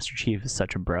 but Master Chief is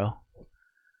such a bro.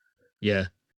 yeah.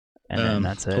 And then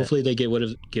that's it. Hopefully they get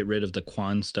rid of the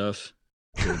Quan stuff.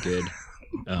 Real good.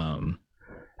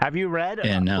 Have you read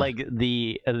And, like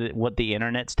the what the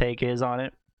internet's take is on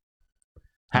it?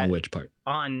 On which part?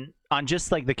 On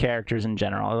just like the characters in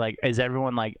general. Like, is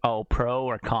everyone like, oh, pro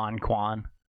or con Quan?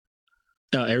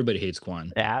 No, everybody hates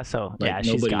Quan. Yeah, so Like, yeah,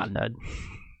 she's gotten it.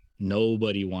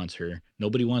 Nobody wants her.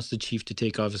 Nobody wants the Chief to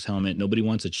take off his helmet. Nobody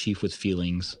wants a Chief with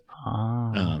feelings.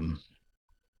 Oh.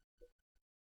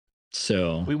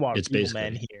 So We want it's real basically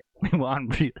men here.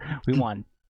 we want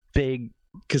big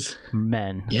because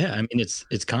men. yeah, I mean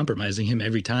it's compromising him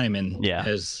every time, and Yeah.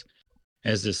 as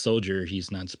this soldier,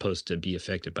 he's not supposed to be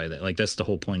affected by that. Like that's the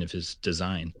whole point of his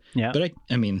design. Yeah. But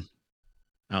I mean,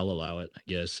 I'll allow it. I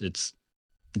guess it's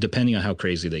depending on how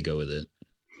crazy they go with it.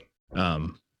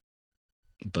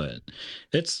 But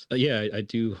it's I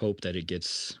do hope that it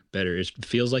gets better. It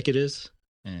feels like it is,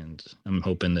 and I'm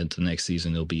hoping that the next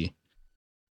season it'll be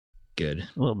good.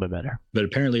 A little bit better. But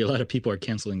apparently, a lot of people are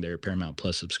canceling their Paramount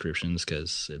Plus subscriptions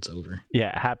because it's over.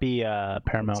 Yeah, happy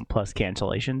Paramount Plus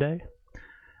cancellation day.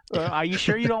 Are you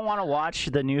sure you don't want to watch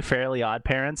the new Fairly Odd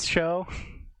Parents show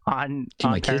on?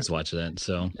 Dude, my on kids watch that,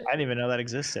 so I didn't even know that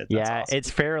existed. That's Yeah, awesome. it's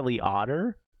Fairly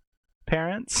Odder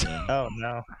Parents, Oh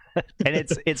no. and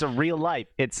it's a real life.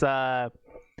 It's like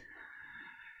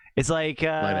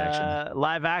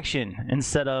live action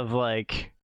instead of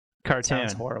like cartoon.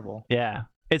 Sounds horrible. Yeah,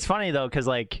 it's funny though because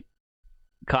like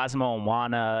Cosmo and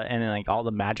Juana and then, like all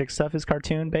the magic stuff is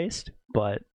cartoon based,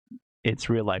 but it's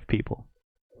real life people.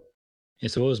 yeah.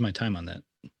 So what was my time on that?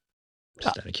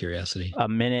 Just out of curiosity.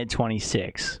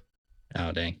 1:26.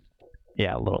 Oh dang.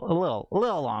 Yeah, a little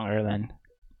longer than.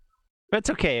 But it's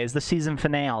okay. It's the season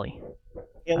finale.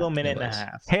 Halo minute and a was.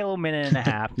 half. Halo minute and a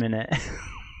half minute.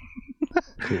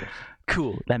 Cool.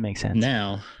 Cool. That makes sense.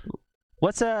 Now,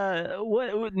 What's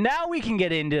what? Now we can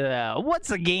get into what's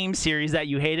a game series that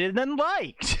you hated and then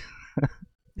liked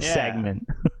Yeah. segment.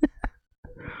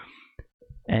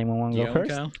 Anyone want Do to you go got one,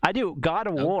 first? Kyle? I do. God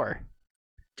of Oh. War.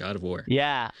 God of War.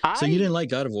 Yeah. So you didn't like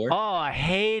God of War? Oh, I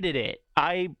hated it.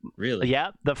 Really?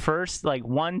 Yep, the first like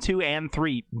 1, 2, and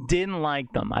 3 didn't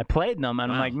like them. I played them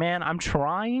and I'm Wow. like, man, I'm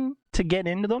trying to get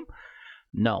into them.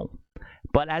 No.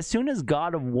 But as soon as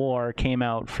God of War came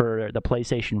out for the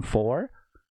PlayStation 4,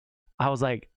 I was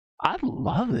like, I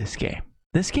love this game.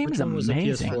 This game Which is one was the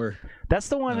amazing. PS4? That's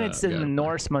the one that's in God the of War.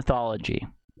 Norse mythology,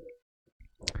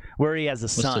 where he has a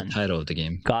What's son. the title of the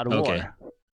game? God of Okay.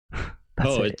 War. That's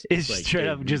Oh, it. it's It's like straight they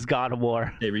up just God of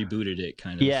War. They rebooted it,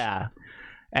 kind of. Yeah,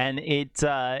 and it's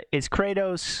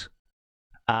Kratos,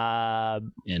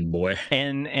 And boy,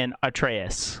 and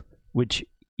Atreus, which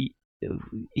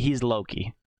he's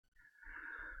Loki.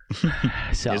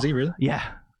 So is he really?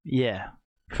 yeah, Yeah.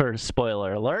 For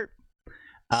spoiler alert.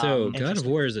 So God of Interesting.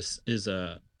 War is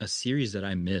a series that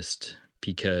I missed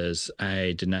because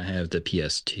I did not have the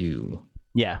PS2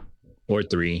 yeah. or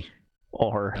 3.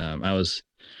 Or I was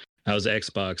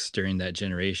Xbox during that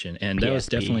generation, and that was PSP.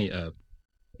 definitely a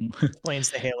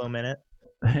Explains the Halo minute.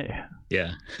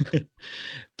 yeah.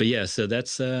 But yeah, so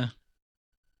that's that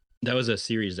was a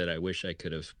series that I wish I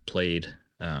could have played.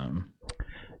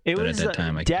 It But at was that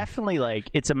time, I definitely like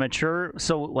it's a mature.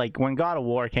 So like when God of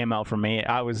War came out for me,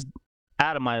 I was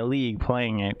out of my league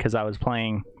playing it because I was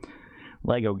playing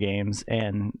Lego games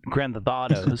and Grand Theft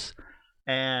Autos,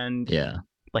 and yeah,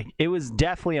 like it was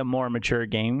definitely a more mature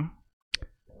game.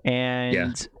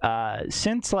 And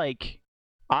since like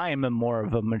I am a more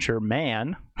of a mature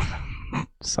man,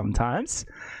 sometimes.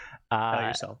 Tell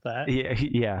yourself that.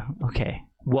 Yeah. Okay.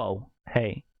 Whoa.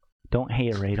 Hey, don't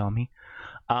haterade on me.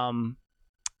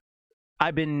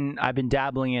 I've been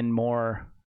dabbling in more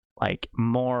like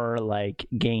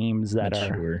games that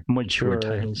are mature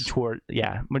titles.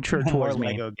 mature More towards me.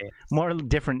 Lego games. More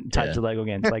different types of Lego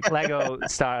games, like Lego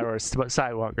Star Wars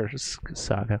Skywalker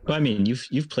Saga. Well, I mean,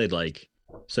 you've played like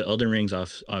so Elden Ring's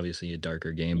obviously a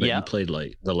darker game, but Yeah. you played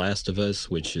like The Last of Us,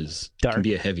 which is Dark. can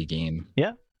be a heavy game.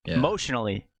 Yeah. Yeah.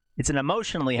 Emotionally, it's an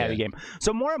emotionally heavy game.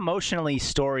 So more emotionally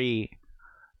story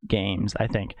games, I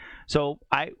think. So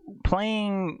I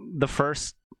playing the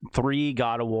first 3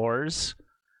 God of Wars.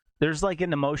 There's like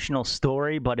an emotional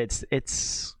story, but it's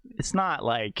not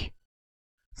like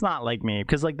me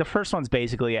because like the first one's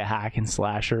basically a hack and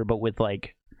slasher, but with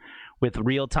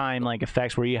real time like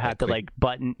effects where you have to like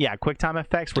button quick time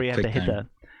effects where you have to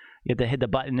hit the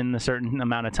button in a certain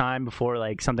amount of time before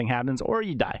like something happens or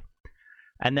you die.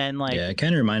 And then like it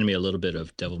kind of reminded me a little bit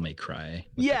of Devil May Cry.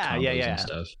 With the combos and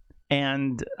stuff.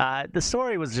 And the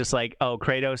story was just like, oh,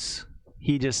 Kratos,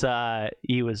 he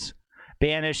was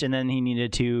banished, and then he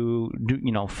needed to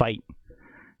fight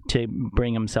to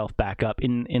bring himself back up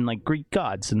in like Greek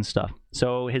gods and stuff.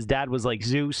 So his dad was like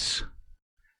Zeus.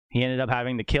 He ended up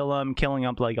having to killing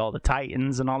up like all the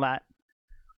Titans and all that.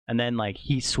 And then like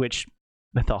he switched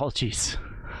mythologies.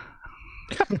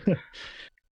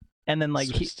 And then like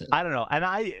I don't know. And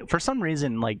I for some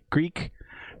reason like Greek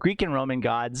and Roman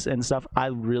gods and stuff, I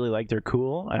really like. They're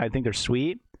cool and I think they're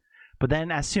sweet. But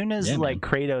then as soon as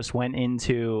Kratos went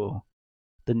into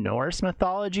the Norse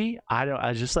mythology, I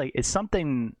was just like, it's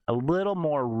something a little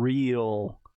more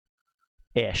real-ish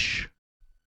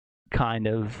kind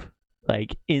of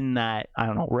like in that, I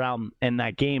don't know, realm, and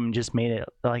that game just made it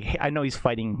like, I know he's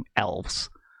fighting elves,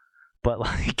 but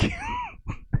like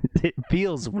it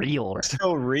feels realer.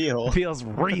 So real. It feels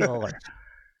realer.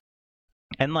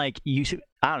 And like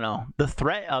I don't know, the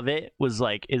threat of it was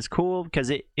like is cool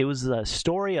because it was a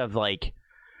story of like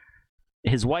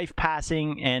his wife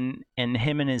passing and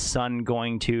him and his son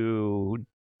going to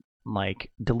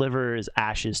like deliver his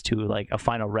ashes to like a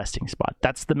final resting spot.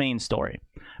 That's the main story.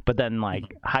 But then like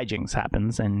hijinks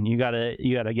happens and you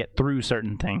gotta get through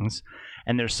certain things,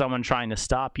 and there's someone trying to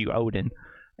stop you, Odin,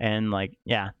 and like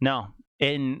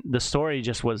and the story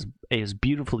just is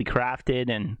beautifully crafted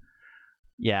and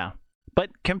but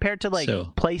compared to like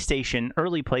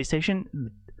early PlayStation,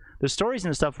 the stories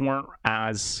and stuff weren't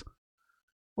as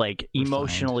like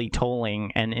emotionally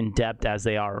tolling and in depth as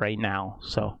they are right now.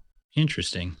 So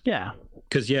interesting. Yeah.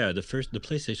 Because the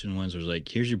PlayStation ones was like,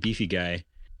 here's your beefy guy,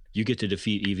 you get to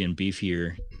defeat even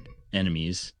beefier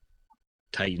enemies,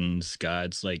 titans,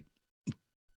 gods, like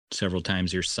several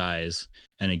times your size,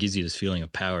 and it gives you this feeling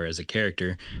of power as a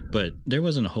character. But there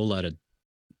wasn't a whole lot of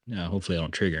hopefully I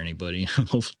don't trigger anybody.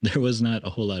 There was not a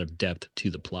whole lot of depth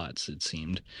to the plots, it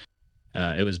seemed.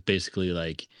 It was basically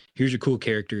like, here's your cool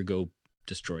character, go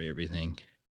destroy everything.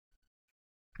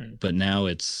 But now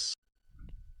it's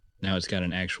got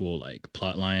an actual like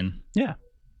plot line. Yeah.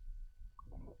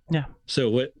 So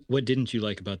what didn't you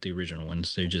like about the original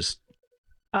ones? They just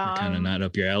kind of not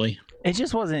up your alley? It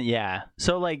just wasn't,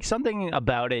 so like something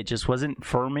about it just wasn't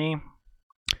for me.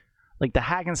 Like the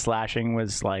hack and slashing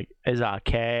was like is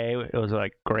okay. It was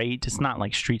like great. It's not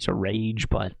like Streets of Rage,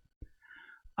 but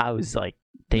I was like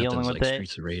dealing with it.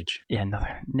 Streets of Rage. Yeah, no,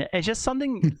 it's just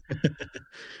something.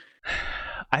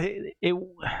 I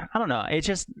don't know. It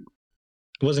just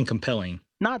wasn't compelling.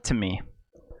 Not to me.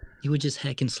 You would just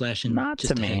hack and slash and not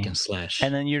just to me. Hack and slash.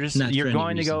 And then you're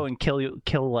going to go and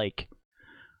kill like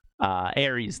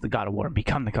Ares, the God of War, and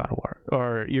become the God of War,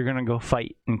 or you're gonna go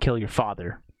fight and kill your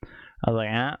father. I was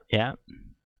like, yeah,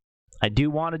 I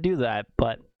do want to do that,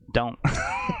 but don't.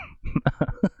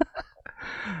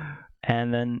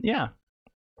 And then, I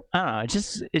don't know.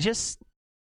 It's just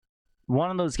one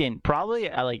of those games. Probably,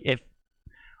 if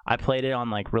I played it on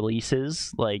like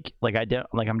releases, like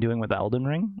I'm doing with Elden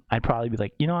Ring, I'd probably be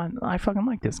like, you know what, I fucking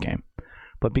like this game.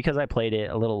 But because I played it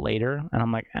a little later, and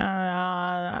I'm like,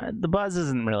 the buzz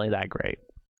isn't really that great.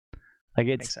 Like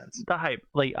it's the hype.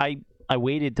 Like I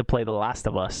waited to play The Last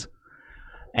of Us,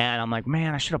 and I'm like,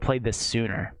 man, I should have played this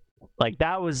sooner. Like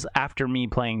that was after me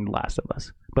playing The Last of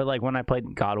Us. But like when I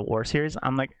played God of War series,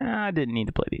 I'm like, I didn't need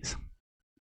to play these.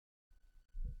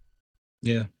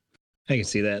 Yeah, I can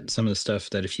see that. Some of the stuff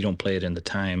that if you don't play it in the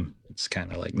time, it's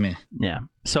kind of like meh. Yeah.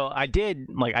 So I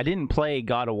didn't play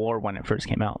God of War when it first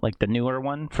came out, like the newer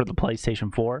one for the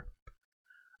PlayStation 4.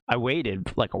 I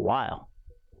waited like a while,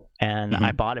 and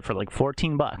I bought it for like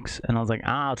 $14, and I was like,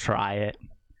 I'll try it.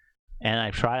 And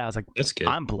I tried it. I was like, that's good.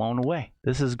 I'm blown away.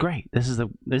 This is great. This is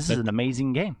an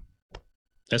amazing game.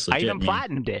 That's legit, I even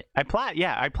platinumed it. I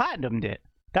platinumed it.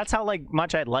 That's how like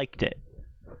much I liked it.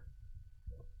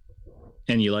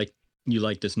 And you like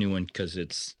this new one because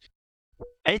it's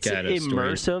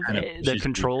immersive. The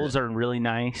controls are really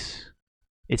nice.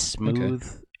 It's smooth.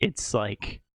 Okay. It's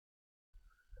like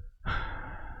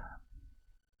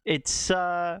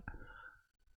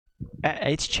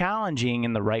it's challenging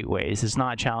in the right ways. It's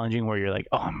not challenging where you're like,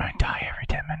 oh, I'm gonna die every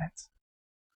 10 minutes.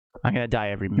 I'm gonna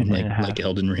die every minute and a half. Like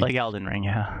Elden Ring. Like Elden Ring,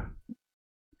 yeah.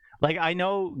 Like I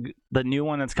know the new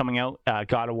one that's coming out,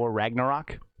 God of War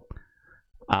Ragnarok.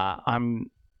 I'm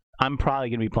probably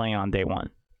gonna be playing on day one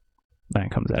when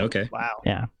it comes out. Okay. Wow.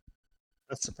 Yeah.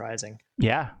 That's surprising.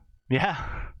 Yeah.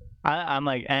 I'm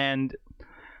like, and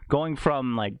going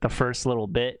from like the first little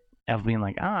bit of being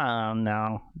like, oh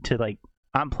no, to like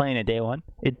I'm playing it day one,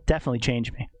 it definitely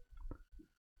changed me.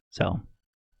 So,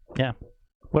 yeah.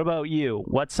 What about you?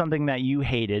 What's something that you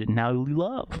hated and now you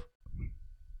love?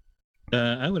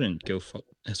 I wouldn't go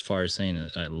as far as saying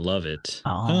that I love it.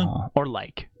 Or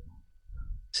like.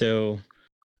 So,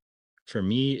 for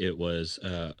me, it was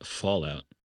Fallout.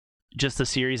 Just the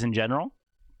series in general?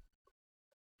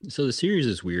 So the series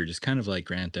is weird. It's kind of like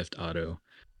Grand Theft Auto.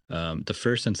 The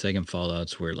first and second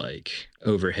Fallouts were like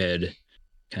overhead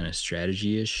kind of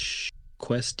strategy-ish,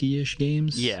 questy-ish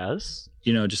games. Yes.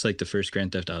 You know, just like the first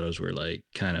Grand Theft Autos were like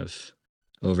kind of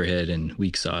overhead and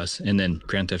weak sauce. And then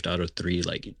Grand Theft Auto 3,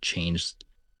 like it changed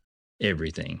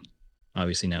everything.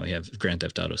 Obviously now we have Grand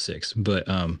Theft Auto 6. But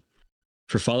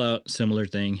for Fallout, similar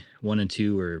thing. 1 and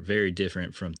 2 were very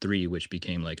different from 3, which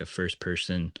became like a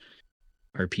first-person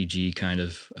RPG kind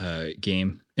of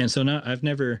game. And so now I've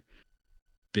never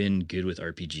been good with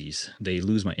RPGs. They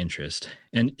lose my interest.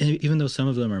 And even though some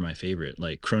of them are my favorite,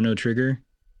 like Chrono Trigger,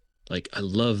 like I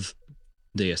love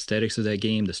the aesthetics of that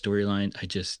game, the storyline, I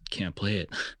just can't play it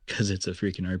because it's a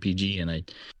freaking RPG and I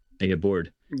get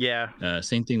bored. Yeah.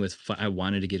 Same thing with I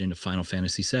wanted to get into Final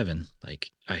Fantasy VII. Like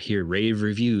I hear rave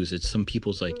reviews. It's some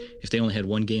people's like if they only had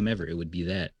one game ever, it would be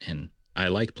that. And I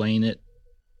like playing it,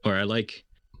 or I like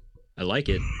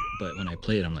it, but when I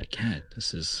play it, I'm like, God,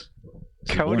 this is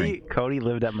Cody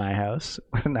lived at my house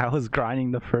when I was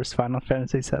grinding the first Final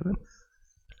Fantasy VII.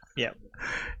 Yeah.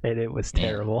 And it was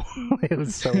terrible. It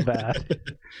was so bad.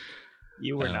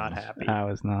 You were not happy. I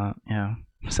was not. Yeah.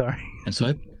 Sorry. And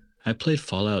so I played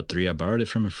Fallout 3. I borrowed it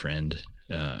from a friend.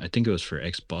 I think it was for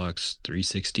Xbox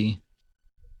 360.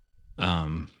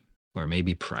 Or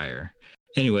maybe prior.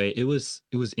 Anyway, it was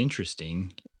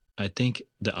interesting. I think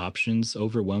the options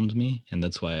overwhelmed me, and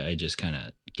that's why I just kind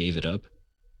of gave it up.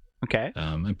 Okay.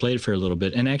 I played it for a little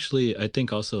bit, and actually, I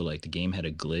think also like the game had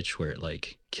a glitch where it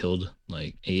like killed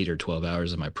like 8 or 12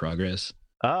 hours of my progress.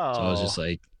 Oh. So I was just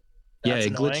like, That's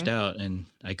it annoying. glitched out, and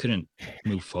I couldn't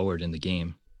move forward in the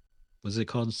game. Was it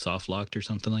called soft locked or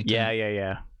something like that?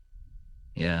 Yeah.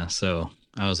 Yeah. So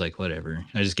I was like, whatever.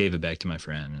 I just gave it back to my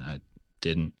friend, and I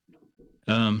didn't.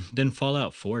 Then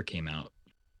Fallout 4 came out,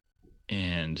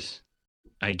 and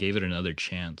I gave it another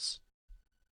chance,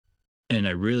 and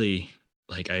I really.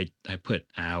 Like I put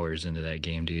hours into that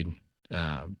game, dude.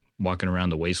 Walking around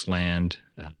the wasteland,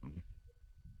 I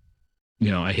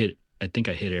think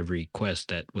I hit every quest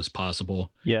that was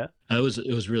possible. Yeah, it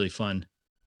was really fun.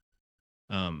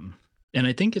 And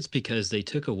I think it's because they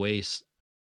took away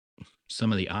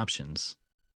some of the options,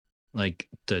 like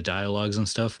the dialogues and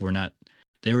stuff.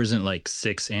 There wasn't like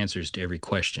 6 answers to every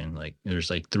question. Like there's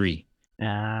like 3,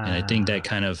 and I think that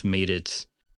kind of made it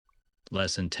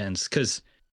less intense because.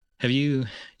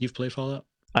 You've played Fallout?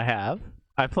 I have.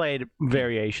 I played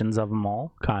variations of them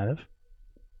all, kind of.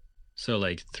 So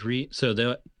like 3. So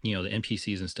the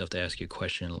NPCs and stuff, they ask you a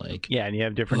question like, yeah, and you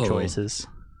have different choices.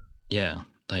 Yeah,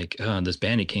 like this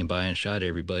bandit came by and shot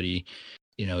everybody.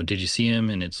 Did you see him?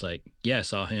 And it's like, yeah, I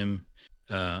saw him.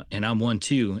 And I'm 1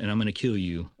 too, and I'm gonna kill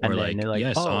you. Or and like,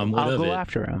 yeah, I saw him. What I'll of go it?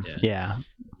 after him. Yeah.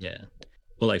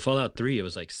 Well, like Fallout 3, it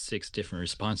was like 6 different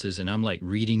responses, and I'm like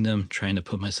reading them, trying to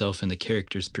put myself in the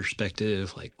character's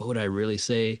perspective. Like, what would I really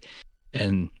say?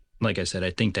 And like I said, I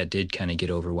think that did kind of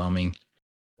get overwhelming.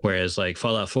 Whereas like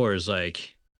Fallout 4 is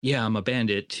like, yeah, I'm a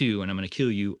bandit too, and I'm going to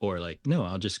kill you. Or like, no,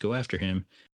 I'll just go after him,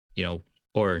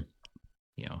 or,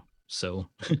 so,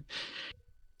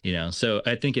 so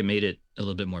I think it made it a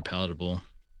little bit more palatable.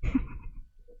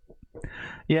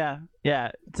 Yeah.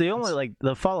 It's the only like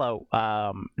the Fallout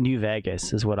New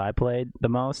Vegas is what I played the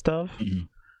most of,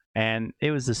 and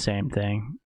it was the same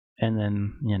thing. And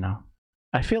then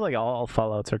I feel like all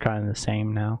Fallouts are kind of the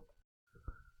same now.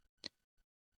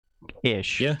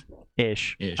 Ish. Yeah.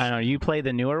 Ish. I don't know. You play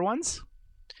the newer ones?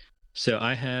 So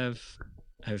I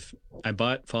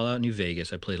bought Fallout New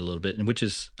Vegas. I played a little bit, and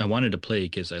I wanted to play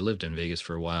because I lived in Vegas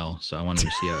for a while, so I wanted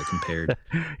to see how it compared.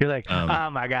 You're like, oh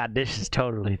my god, this is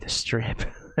totally the Strip.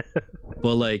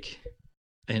 Well, like,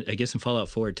 and I guess in Fallout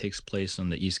 4, it takes place on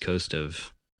the East Coast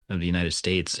of the United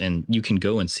States, and you can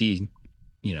go and see,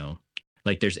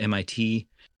 like there's MIT,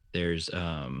 there's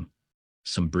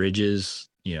some bridges,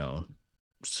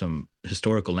 some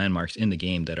historical landmarks in the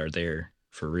game that are there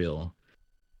for real.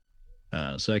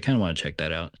 So I kind of want to check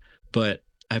that out. But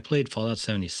I played Fallout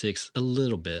 76 a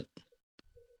little bit.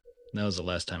 That was the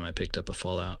last time I picked up a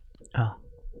Fallout. Oh.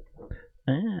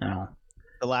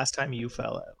 The last time you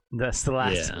fell out. That's the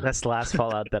last. Yeah. That's the last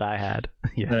Fallout that I had.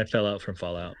 Yeah. And I fell out from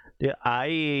Fallout. Yeah,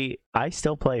 I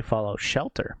still play Fallout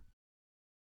Shelter.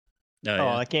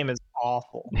 Oh, that game is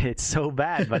awful. It's so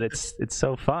bad, but it's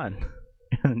so fun.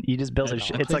 You just build it's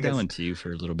like that one to you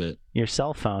for a little bit. Your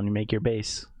cell phone, you make your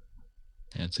base.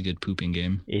 Yeah, it's a good pooping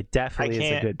game. It definitely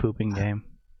is a good pooping game.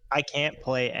 I can't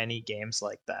play any games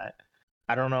like that.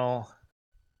 I don't know.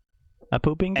 A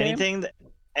pooping game?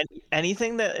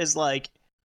 Anything that is like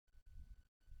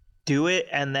do it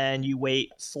and then you wait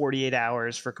 48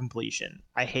 hours for completion.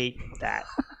 I hate that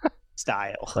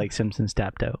style. Like Simpsons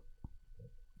Tapped Out.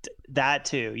 That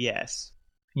too, yes.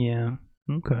 Yeah.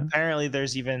 Okay. Apparently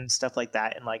there's even stuff like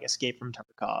that in like Escape from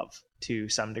Tarkov to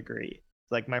some degree.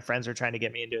 Like my friends were trying to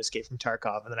get me into Escape from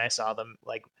Tarkov, and then I saw them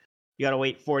like, you got to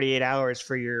wait 48 hours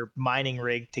for your mining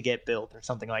rig to get built or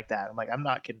something like that. I'm like, I'm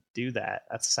not going to do that.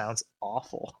 That sounds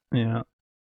awful. Yeah.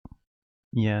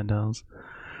 Yeah, it does.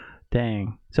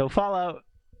 Dang. So Fallout,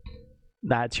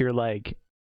 that's your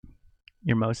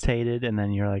most hated, and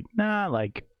then you're like, nah,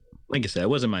 like I said, it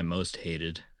wasn't my most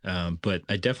hated, but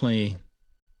I did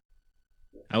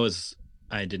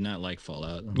not like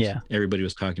Fallout. Yeah. Everybody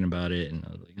was talking about it, and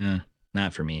I was like,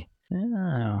 not for me.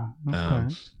 Oh,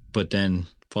 okay. But then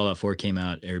Fallout 4 came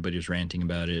out. Everybody was ranting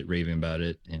about it, raving about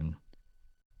it, and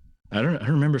I don't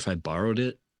remember if I borrowed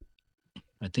it.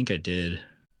 I think I did,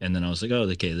 and then I was like, "Oh,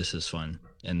 okay, this is fun,"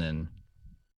 and then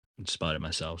I just bought it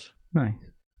myself.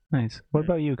 Nice. What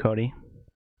about you, Cody?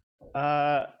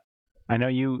 I know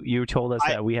you told us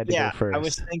that we had to go first.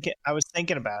 I was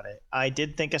thinking about it. I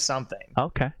did think of something.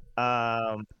 Okay.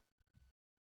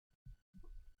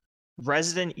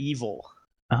 Resident Evil.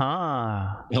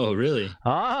 Ah. Oh, really?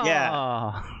 Oh.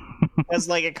 Yeah. Because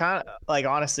it kind of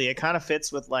honestly, it kind of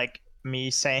fits with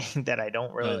me saying that I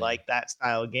don't really like that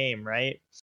style of game, right?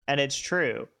 And it's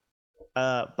true.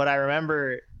 But I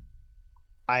remember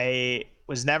I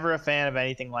was never a fan of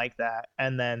anything like that,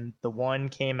 and then the one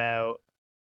came out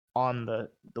on the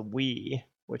Wii,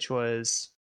 which was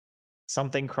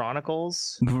something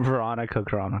Chronicles. Veronica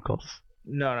Chronicles.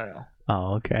 No.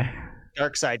 Oh, okay.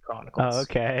 Dark Side Chronicles. Oh,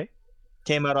 okay.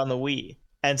 Came out on the Wii,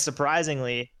 and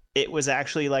surprisingly, it was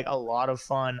actually a lot of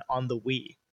fun on the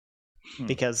Wii.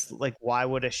 Because why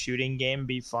would a shooting game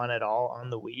be fun at all on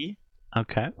the Wii?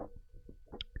 Okay.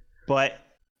 But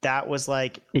that was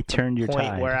it turned your point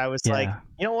tide. Where I was like,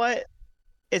 you know what?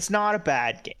 It's not a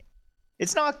bad game.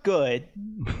 It's not good,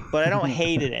 but I don't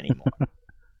hate it anymore.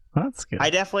 That's good.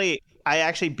 I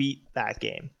actually beat that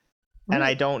game. Really? And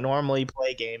I don't normally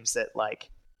play games that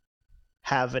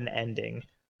have an ending.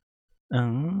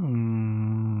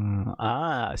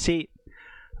 See,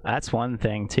 that's one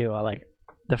thing too. I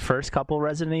the first couple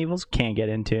Resident Evils can't get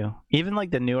into. Even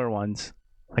the newer ones,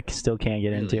 I still can't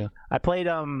get into. I played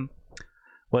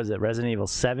what is it, Resident Evil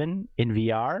 7 in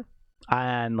VR,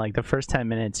 and the first 10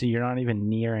 minutes you're not even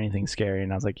near anything scary,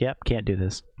 and I was like, yep, can't do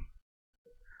this.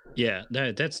 Yeah,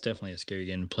 that's definitely a scary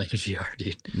game to play in VR,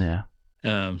 dude. Yeah.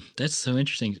 That's so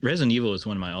interesting. Resident Evil is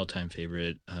one of my all-time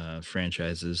favorite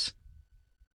franchises.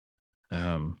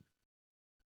 Yeah,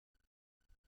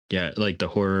 the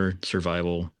horror,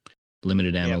 survival,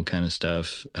 limited ammo kind of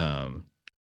stuff.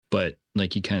 But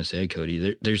you kind of said,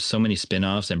 Cody, there's so many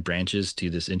spin-offs and branches to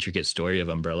this intricate story of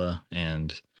Umbrella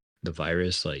and the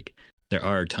virus. There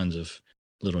are tons of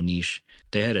little niche.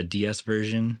 They had a DS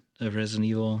version of Resident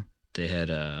Evil. They had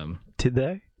Did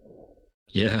they?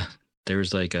 yeah, there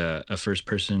was like a first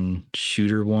person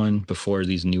shooter one before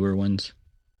these newer ones.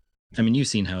 I mean, you've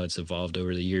seen how it's evolved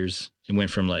over the years. It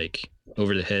went from like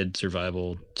over the head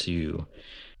survival to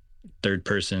third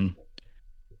person,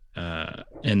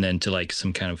 and then to like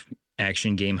some kind of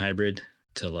action game hybrid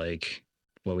to like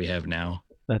what we have now.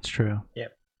 That's true.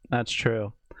 Yep. That's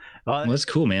true. Well, that's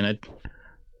cool, man.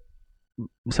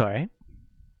 Sorry.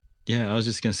 Yeah, I was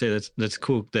just gonna say that's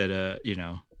cool that you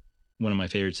know, one of my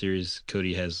favorite series,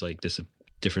 Cody has like this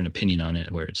different opinion on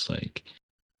it, where it's like,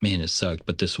 man, it sucked,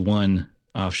 but this one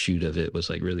offshoot of it was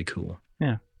like really cool.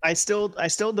 Yeah. I still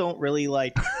don't really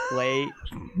like play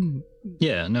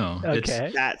Yeah, no.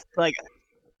 Okay. that. Like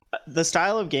the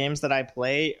style of games that I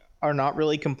play are not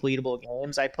really completable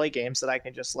games. I play games that I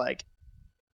can just like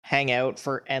hang out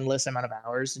for endless amount of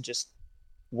hours and just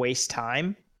waste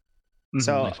time.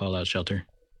 So Like Fallout Shelter.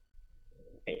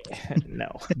 no.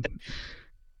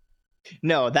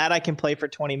 No, that I can play for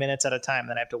 20 minutes at a time,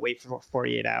 then I have to wait for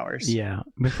 48 hours. Yeah,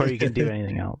 before you can do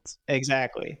anything else.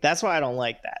 Exactly. That's why I don't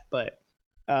like that. But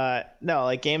no,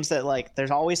 like games that like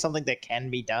there's always something that can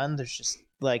be done. There's just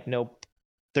like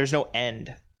there's no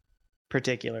end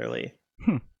particularly.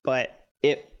 But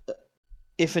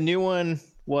if a new one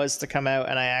was to come out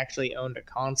and I actually owned a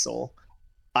console,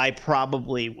 I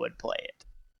probably would play it.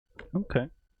 Okay.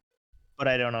 But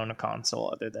I don't own a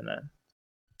console other than a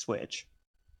Switch.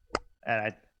 And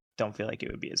I don't feel like it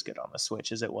would be as good on the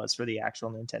Switch as it was for the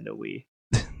actual Nintendo Wii.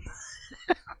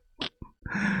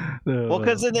 Well,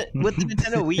 because with the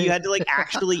Nintendo Wii, you had to like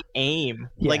actually aim.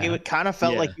 Yeah. Like it kind of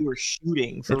felt Yeah. like you were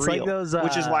shooting for It's real, like those,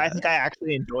 which is why I think I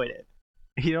actually enjoyed it.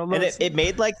 You know, And those, it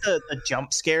made like the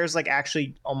jump scares like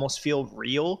actually almost feel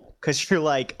real because you're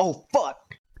like, oh fuck,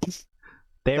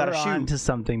 they gotta were on shoot. to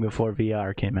something before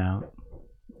VR came out.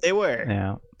 they were.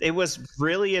 Yeah. It was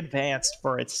really advanced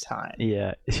for its time.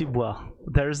 Yeah. Well,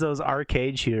 there's those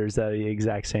arcade shooters that are the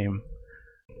exact same,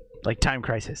 like Time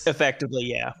Crisis. Effectively,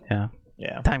 yeah. Yeah.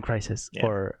 Yeah. Time Crisis, Yeah.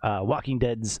 or Walking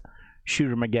Dead's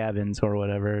Shooter McGavins, or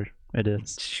whatever it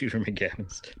is. Shooter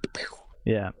McGavins.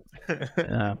 Yeah.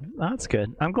 That's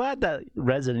good. I'm glad that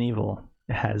Resident Evil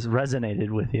has resonated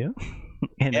with you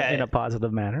in a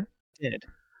positive manner. It did.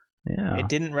 Yeah. It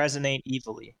didn't resonate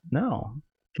evilly. No.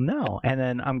 And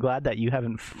then I'm glad that you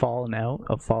haven't fallen out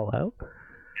of Fallout.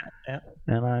 Yeah.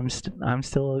 And I'm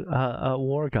still a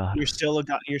war god. You're still a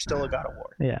God of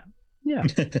War. Yeah.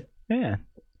 Yeah.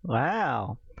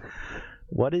 Wow.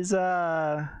 What's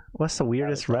the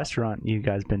weirdest restaurant you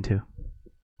guys been to?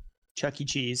 Chuck E.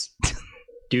 Cheese.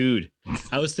 Dude,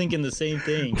 I was thinking the same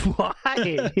thing.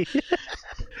 Why?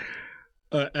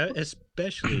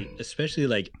 Especially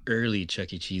like early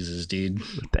Chuck E. Cheese's, dude.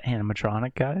 The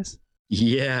animatronic guys?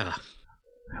 Yeah.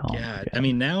 Oh, Yeah. my I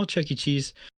mean, now Chuck E.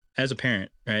 Cheese, as a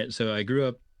parent, right? So I grew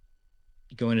up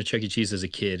going to Chuck E. Cheese as a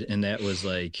kid, and that was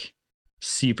like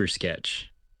super sketch.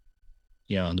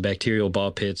 You know, the bacterial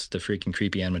ball pits, the freaking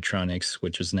creepy animatronics,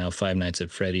 which was now Five Nights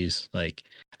at Freddy's. Like,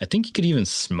 I think you could even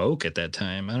smoke at that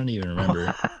time. I don't even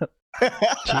remember.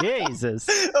 Jesus.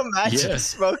 Imagine Yeah.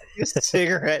 smoking a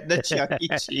cigarette in a Chuck E.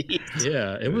 Cheese.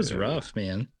 Yeah, it was rough,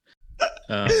 man.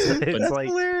 It's But That's like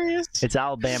hilarious. it's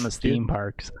Alabama's theme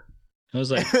parks. it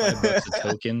was like $5 a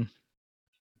token.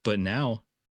 But now,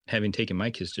 having taken my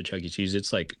kids to Chuck E. Cheese,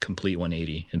 it's like complete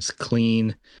 180. It's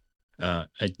clean.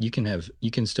 You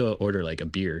can still order like a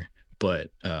beer, but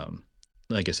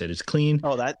like I said, it's clean.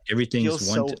 Oh, that Everything's feels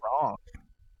so wrong.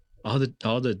 all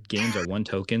the games are one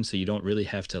token, so you don't really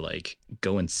have to like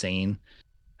go insane.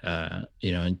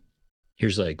 You know,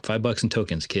 here's like $5 in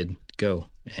tokens, kid, go,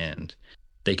 and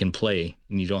they can play,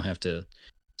 and you don't have to.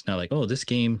 It's not like, oh, this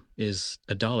game is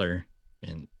 $1,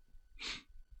 and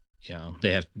you know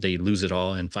they lose it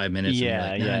all in 5 minutes.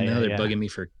 Yeah, and yeah, now they're yeah. bugging me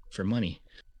for money.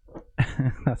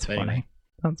 That's But funny. anyway.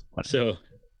 That's funny.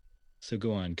 So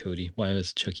go on, Cody. Why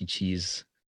was Chuck E. Cheese?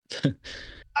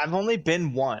 I've only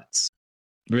been once.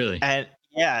 Really? And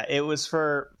yeah, it was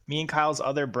for me and Kyle's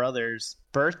other brother's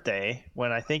birthday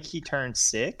when I think he turned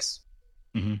 6.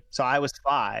 Mhm. So I was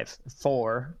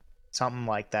 4, something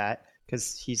like that,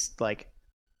 because he's like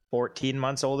 14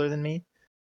 months older than me,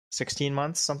 16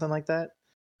 months, something like that.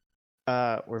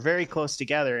 We're very close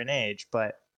together in age,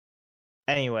 but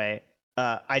anyway,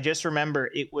 I just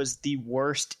remember it was the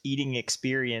worst eating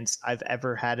experience I've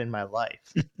ever had in my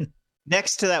life.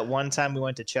 Next to that one time we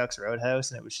went to Chuck's Roadhouse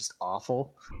and it was just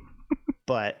awful.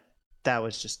 But that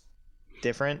was just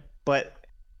different. But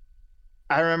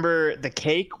I remember the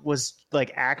cake was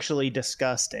like actually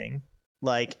disgusting.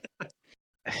 Like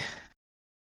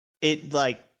it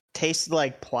like tasted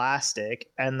like plastic,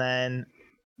 and then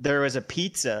there was a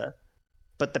pizza,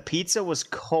 but the pizza was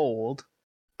cold,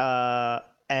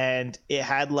 and it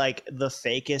had like the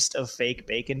fakest of fake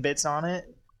bacon bits on it,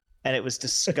 and it was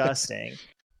disgusting.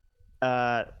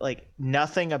 Like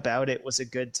nothing about it was a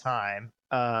good time.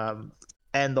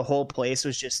 And the whole place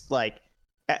was just like,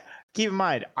 keep in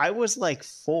mind, I was like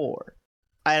 4,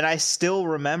 and I still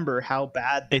remember how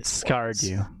bad It scarred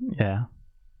you. Yeah.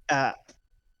 I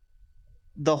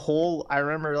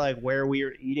remember like where we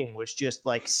were eating was just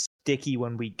like sticky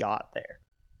when we got there,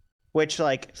 which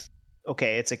like,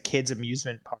 okay, it's a kids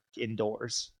amusement park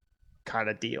indoors kind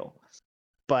of deal,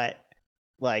 but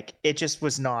like it just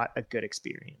was not a good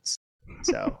experience.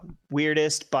 So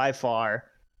weirdest by far,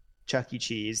 Chuck E.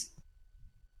 Cheese.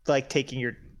 Like taking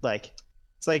your like,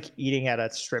 it's like eating at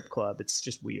a strip club. It's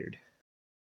just weird.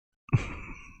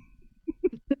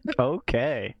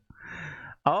 Okay.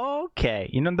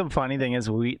 You know, the funny thing is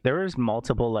there was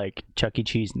multiple like Chuck E.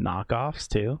 Cheese knockoffs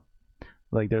too.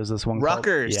 Like there's this one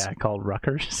Ruckers. Called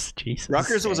Ruckers. Jesus.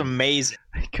 Ruckers was amazing.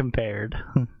 Compared.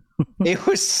 It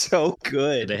was so Did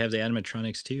good. they have the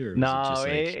animatronics too, or was No,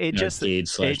 it just like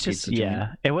arcade/pizza joint?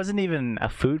 yeah. It wasn't even a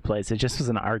food place. It just was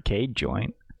an arcade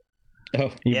joint.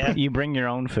 Oh, You bring your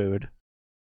own food.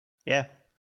 Yeah.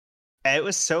 It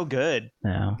was so good.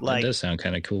 Yeah. Like that does sound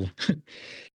kind of cool.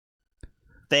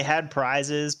 they had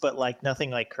prizes, but like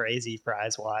nothing like crazy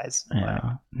prize wise.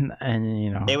 Yeah. And you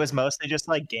know. It was mostly just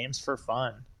like games for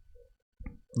fun.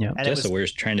 Yeah. And Just the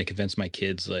worst, trying to convince my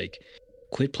kids like,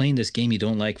 quit playing this game you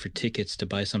don't like for tickets to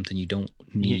buy something you don't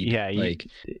need. Yeah. like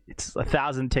it's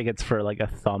 1,000 tickets for like a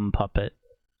thumb puppet.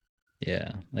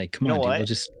 yeah, like come You on, know dude, what? we'll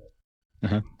just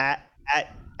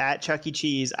At Chuck E.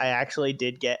 Cheese, I actually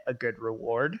did get a good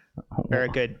reward or a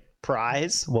good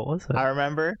prize. What was it? I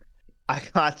remember I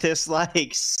got this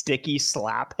like sticky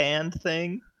slap hand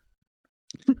thing.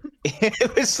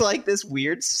 It was like this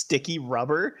weird sticky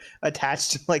rubber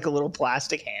attached to like a little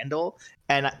plastic handle,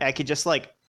 and I could just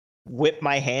like whip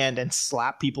my hand and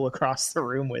slap people across the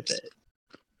room with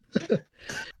it.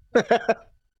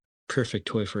 perfect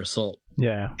toy for assault.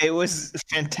 Yeah. It was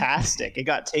fantastic. It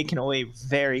got taken away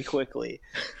very quickly.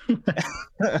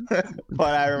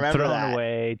 But I remember Thrown that.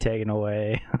 away, taken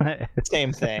away.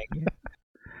 Same thing.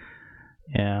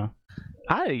 Yeah.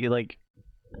 I like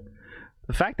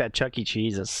the fact that Chuck E.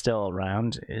 Cheese is still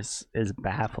around is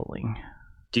baffling.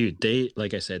 Dude, they,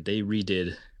 like I said, they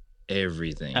redid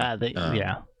everything.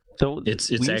 Yeah. So It's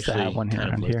we used to actually have one here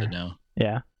kind of around worth here. it now.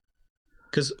 Yeah.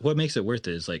 Because what makes it worth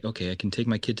it is like, okay, I can take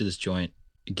my kid to this joint,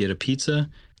 get a pizza,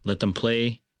 let them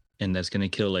play, and that's going to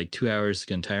kill like 2 hours,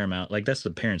 going to tire them out. Like that's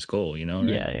the parent's goal, you know?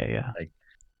 Right? Yeah.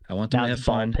 I want them Now to it's have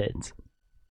ball fun. pits.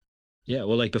 Yeah,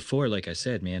 well, like before, like I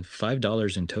said, man,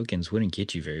 $5 in tokens wouldn't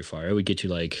get you very far. It would get you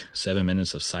like 7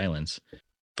 minutes of silence.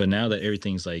 But now that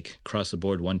everything's like across the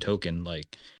board, one token,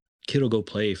 like kid will go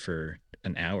play for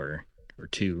an hour or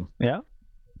two. Yeah.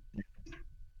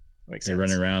 Makes They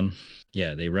sense. run around.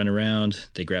 Yeah, they run around.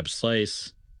 They grab a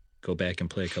slice, go back and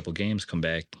play a couple games, come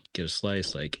back, get a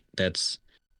slice. Like that's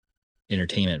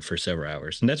entertainment for several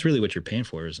hours, and that's really what you're paying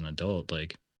for as an adult.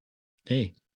 Like,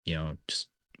 hey, you know, just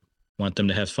want them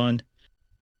to have fun,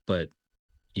 but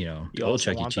you know, You the old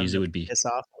also Chuck E. want them Cheese, to it would be piss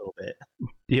off a little bit.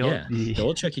 the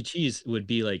old Chuck E. Cheese would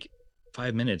be like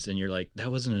 5 minutes, and you're like, that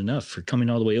wasn't enough for coming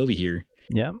all the way over here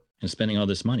Yeah. and spending all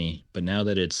this money. But now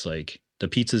that it's like the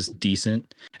pizza's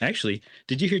decent. Actually,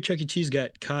 did you hear Chuck E. Cheese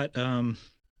got caught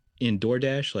in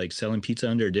DoorDash like selling pizza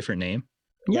under a different name?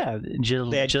 Yeah.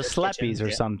 They had Just good Slappies kitchens, or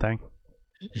yeah. something.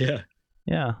 Yeah.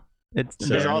 Yeah. It's So,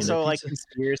 There's I mean, also the like pizza-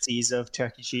 conspiracies of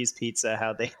Chuck E. Cheese pizza,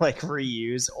 how they like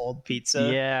reuse old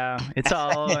pizza. yeah. It's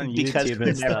all on because YouTube it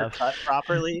and never stuff. cut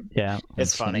properly. Yeah. It's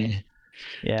That's funny.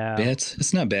 Yeah. Yeah,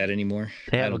 it's not bad anymore.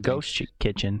 They I have a don't think. ghost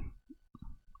kitchen.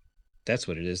 That's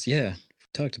what it is. Yeah.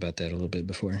 Talked about that a little bit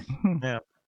before. Yeah.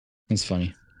 That's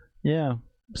funny. Yeah.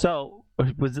 So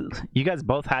was it, you guys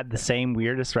both had the same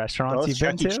weirdest restaurants Both you've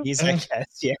been Chuck E. to? Cheese, I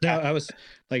guess. Yeah. No, I was,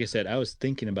 like I said, I was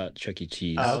thinking about Chuck E.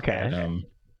 Cheese. Oh, Okay.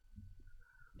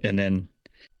 And then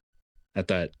I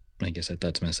thought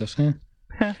to myself,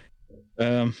 Huh.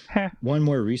 Huh. one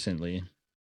more recently.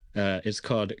 It's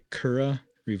called Kura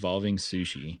Revolving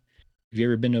Sushi. Have you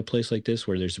ever been to a place like this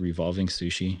where there's revolving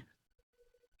sushi?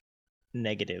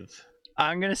 Negative.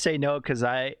 I'm gonna say no because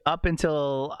up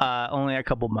until only a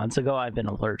couple months ago I've been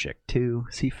allergic to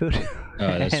seafood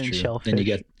Oh, that's and true. shellfish.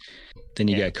 Then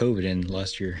you got COVID and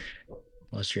lost your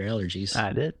allergies.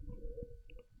 I did.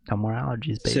 No more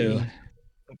allergies, baby. So-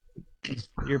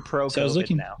 You're pro So I was COVID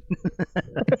looking- now.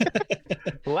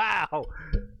 Wow.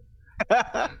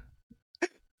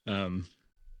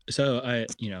 So I,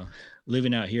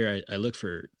 living out here, I look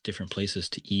for different places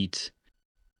to eat.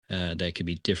 that could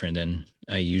be different than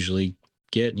I usually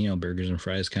get, burgers and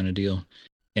fries kind of deal.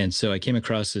 And so I came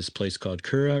across this place called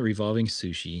Kura Revolving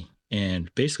Sushi.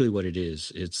 And basically what it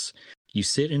is, it's you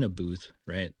sit in a booth,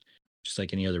 right? Just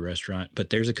like any other restaurant, but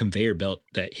there's a conveyor belt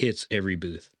that hits every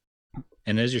booth.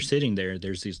 And as you're sitting there,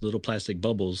 there's these little plastic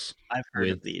bubbles. I've heard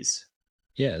of these.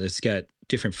 Yeah, that's got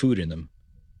different food in them.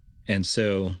 And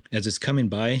so as it's coming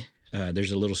by,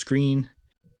 there's a little screen.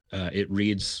 It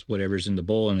reads whatever's in the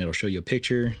bowl, and it'll show you a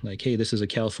picture like, hey, this is a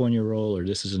California roll, or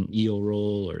this is an eel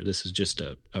roll, or this is just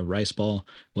a rice ball,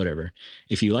 whatever.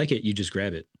 If you like it, you just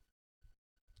grab it,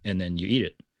 and then you eat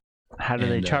it. How do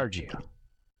they charge you?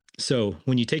 So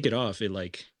when you take it off,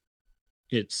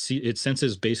 it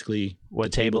senses basically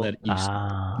what the table that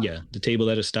the table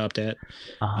that is stopped at,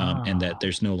 and that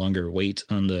there's no longer weight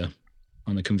on the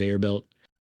conveyor belt.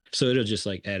 So it'll just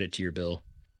like add it to your bill.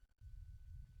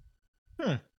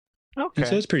 Okay. And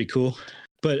so it's pretty cool.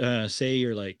 But say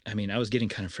you're like, I mean, I was getting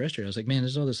kind of frustrated. I was like, man,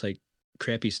 there's all this like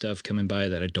crappy stuff coming by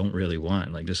that I don't really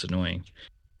want. Like, this is annoying.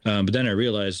 But then I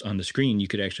realized on the screen you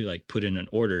could actually like put in an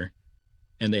order,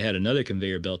 and they had another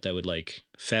conveyor belt that would like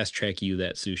fast track you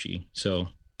that sushi. So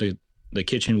the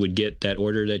kitchen would get that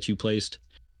order that you placed,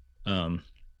 and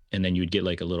then you'd get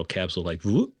like a little capsule like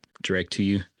whoop, direct to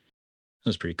you. That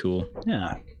was pretty cool.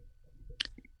 Yeah.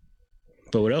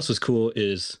 But what else is cool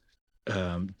is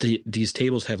these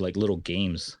tables have like little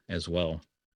games as well.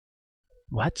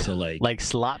 What? So like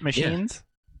slot machines?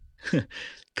 Yeah.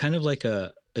 Kind of like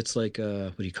it's like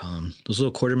what do you call them? Those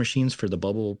little quarter machines for the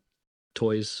bubble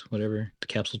toys, whatever, the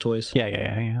capsule toys.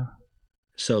 Yeah.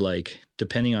 So like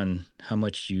depending on how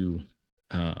much you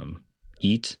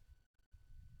eat,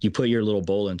 you put your little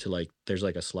bowl into like, there's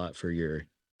like a slot for your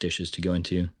dishes to go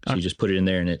into. So you just put it in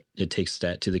there, and it takes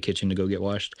that to the kitchen to go get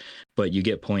washed. But you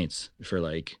get points for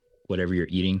like whatever you're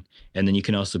eating, and then you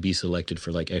can also be selected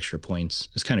for like extra points.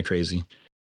 It's kind of crazy.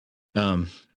 And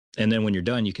then when you're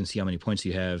done, you can see how many points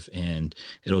you have, and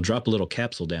it'll drop a little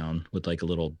capsule down with like a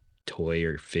little toy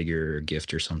or figure or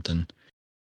gift or something.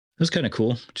 It was kind of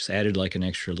cool. Just added like an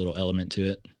extra little element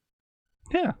to it.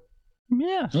 Yeah.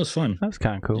 It was fun. That was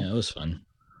kind of cool. Yeah, it was fun.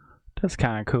 That's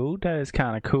kind of cool. That is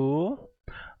kind of cool.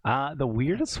 The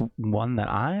weirdest one that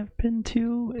I've been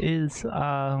to is,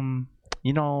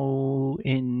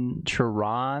 in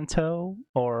Toronto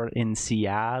or in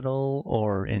Seattle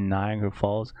or in Niagara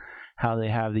Falls, how they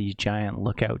have these giant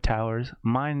lookout towers.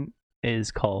 Mine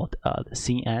is called the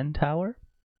CN Tower.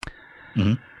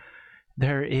 Mm-hmm.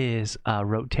 There is a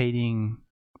rotating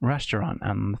restaurant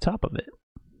on the top of it.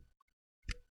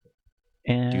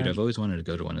 And dude, I've always wanted to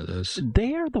go to one of those.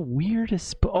 They are the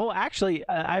weirdest. Oh, actually,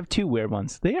 I have two weird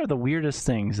ones. They are the weirdest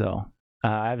things, though.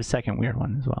 I have a second weird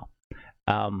one as well.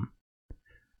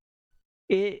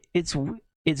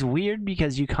 It's weird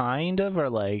because you kind of are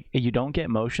like, you don't get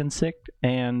motion sick,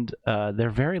 and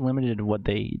they're very limited in what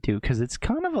they do because it's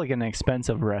kind of like an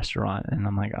expensive restaurant, and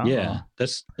I'm like, oh yeah,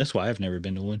 that's why I've never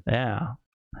been to one. Yeah.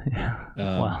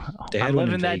 Well, I'm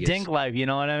living that dink life, you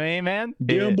know what I mean, man?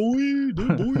 Damn boy.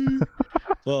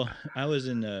 Well, I was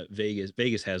in Vegas.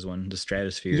 Vegas has one, the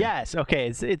Stratosphere. Yes, okay,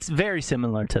 it's very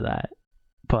similar to that,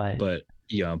 but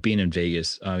being in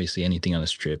Vegas, obviously anything on the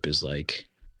Strip is like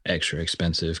extra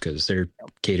expensive because they're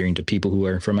catering to people who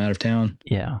are from out of town.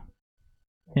 Yeah.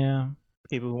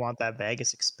 People who want that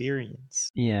Vegas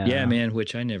experience. Yeah, man.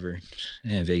 Which I never.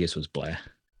 Vegas was blah.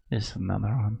 There's another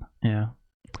one. Yeah.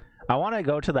 I want to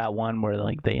go to that one where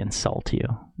like they insult you.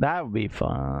 That would be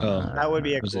fun. Oh, that would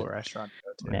be a cool restaurant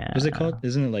to go to. Yeah. What's it called?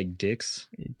 Isn't it like Dick's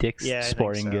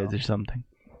Sporting Goods or something?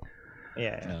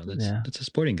 Yeah. No, that's a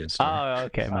sporting goods store. Oh,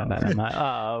 okay. My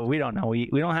bad. We don't know. We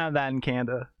don't have that in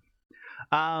Canada.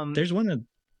 There's one.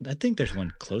 I think there's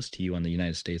one close to you on the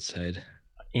United States side.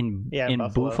 In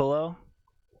Buffalo.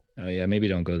 Oh yeah, maybe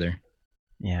don't go there.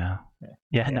 Yeah.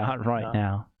 Not right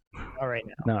now.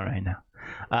 Not right now.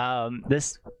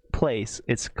 This place,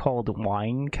 it's called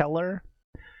Wine Keller,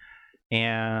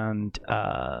 and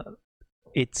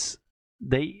it's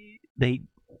they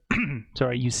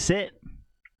sorry, you sit,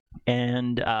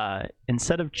 and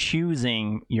instead of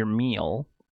choosing your meal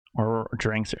or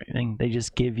drinks or anything, they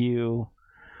just give you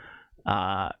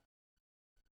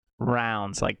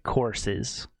rounds, like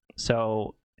courses.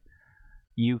 So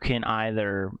you can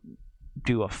either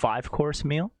do a 5-course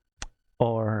meal,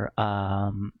 or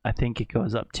I think it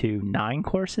goes up to 9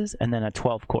 courses, and then a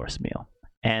 12-course meal,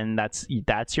 and that's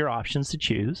your options to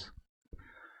choose.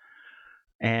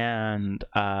 And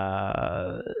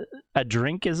a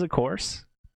drink is a course.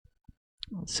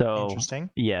 So interesting.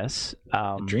 Yes,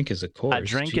 a drink is a course. A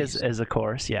drink is a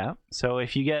course. Yeah. So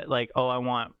if you get like, I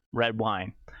want red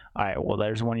wine. All right. Well,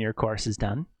 there's one of your courses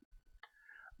done.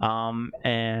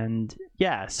 And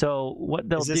yeah, so what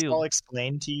they'll Is this do? all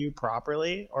explained to you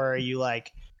properly, or are you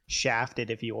like shafted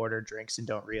if you order drinks and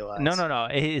don't realize? No.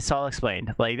 It's all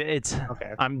explained. Like it's.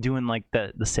 Okay. I'm doing like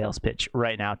the sales pitch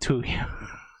right now to you.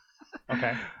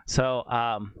 Okay. So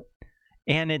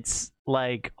and it's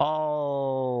like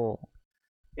all.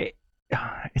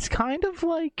 It's kind of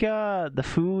like the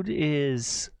food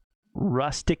is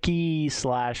rusticy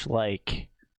 / like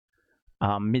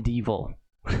medieval.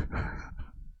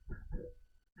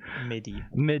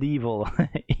 Medieval,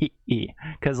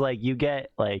 because like you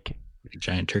get like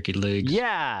giant turkey legs.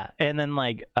 yeah, and then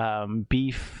like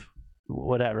beef,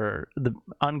 whatever, the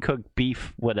uncooked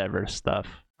beef, whatever stuff.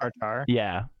 Tartar.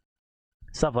 Yeah,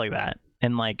 stuff like that,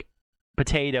 and like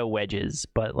potato wedges,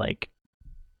 but like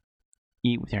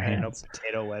eat with your I know hands.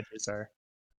 potato wedges are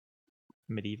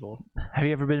medieval. Have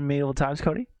you ever been in medieval times,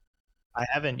 Cody? I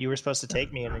haven't. You were supposed to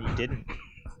take me, and then you didn't.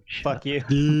 Shut Fuck you.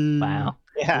 Wow.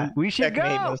 Yeah. We should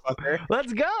Checkmate, go. motherfucker.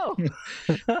 Let's go.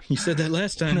 You said that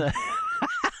last time.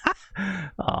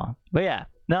 Oh, but yeah,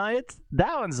 no, it's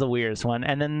that one's the weirdest one,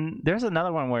 and then there's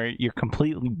another one where you're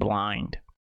completely blind.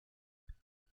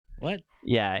 What?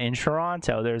 Yeah, in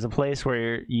Toronto, there's a place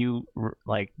where you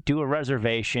like do a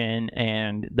reservation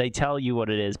and they tell you what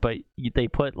it is, but they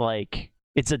put like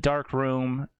it's a dark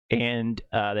room and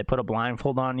they put a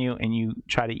blindfold on you and you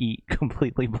try to eat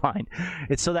completely blind.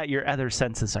 It's so that your other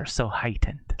senses are so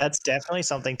heightened. That's definitely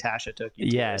something Tasha took you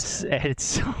to. Yes, isn't it? it's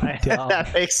so dumb.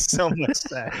 That makes so much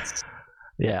sense.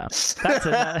 Yeah, that's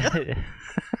another.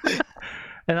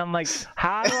 And I'm like,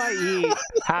 how do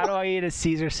I eat a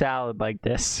Caesar salad like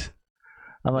this?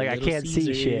 I'm like, I Little can't see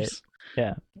shit. Caesars.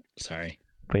 Yeah. Sorry.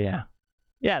 But yeah,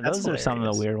 That's those are some of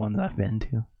the hilarious. weird ones I've been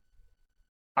to.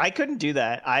 I couldn't do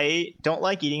that. I don't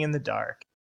like eating in the dark.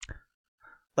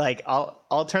 Like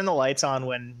I'll turn the lights on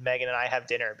when Megan and I have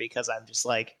dinner because I'm just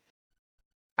like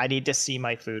I need to see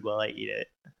my food while I eat it.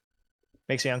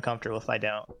 Makes me uncomfortable if I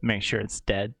don't. Make sure it's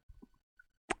dead.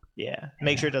 Yeah.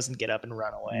 Make sure it doesn't get up and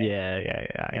run away. Yeah.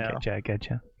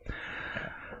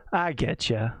 I get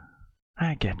you.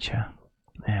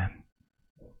 Man,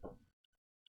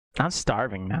 I'm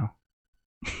starving now.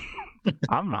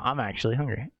 I'm actually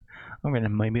hungry. I'm gonna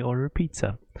maybe order a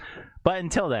pizza. But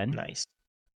until then, Nice.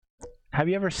 have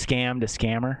you ever scammed a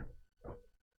scammer?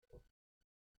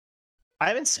 I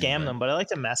haven't scammed them, but I like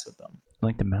to mess with them. I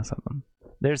like to mess with them.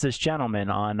 There's this gentleman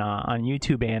on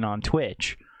YouTube and on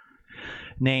Twitch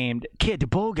named Kid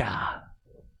Boga.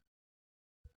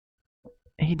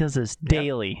 He does this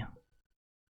daily.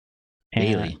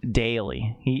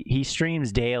 Daily. He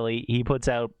streams daily. He puts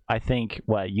out, I think,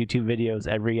 YouTube videos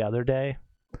every other day.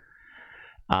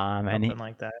 And Something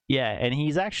like that. yeah, and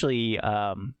he's actually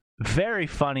very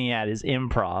funny at his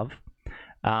improv,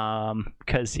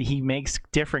 because he makes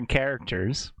different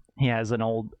characters. He has an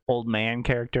old man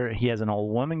character. He has an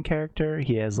old woman character.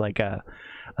 He has like a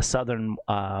southern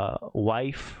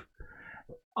wife,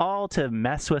 all to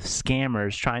mess with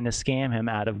scammers trying to scam him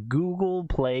out of Google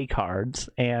Play cards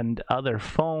and other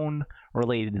phone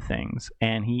related things.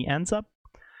 And he ends up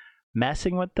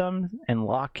messing with them and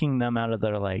locking them out of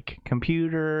their like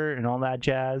computer and all that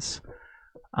jazz.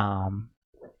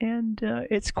 And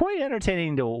it's quite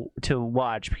entertaining to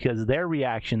watch because their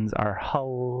reactions are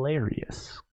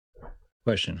hilarious.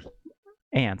 Question.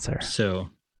 Answer. So,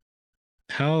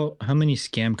 how many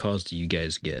scam calls do you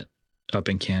guys get up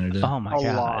in Canada? Oh my A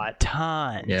god, lot.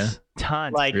 tons. Yeah?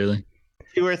 Tons. Like Really?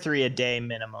 2 or 3 a day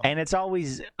minimum. And it's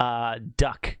always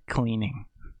duck cleaning.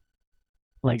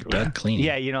 Like Duck cleaning.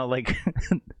 Yeah, like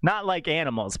not like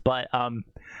animals, but Hello,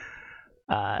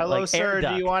 like sir. air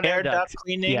Do you want air duct ducts.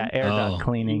 cleaning? Yeah, air duct Oh.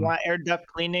 cleaning. You want air duct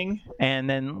cleaning? And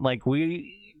then like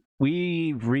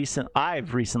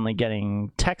I've recently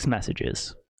getting text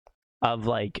messages of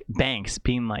like banks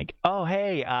being like, "Oh,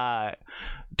 hey,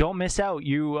 don't miss out.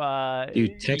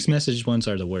 Dude, text message ones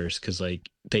are the worst because like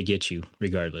they get you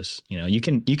regardless. You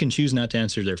can choose not to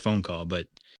answer their phone call, but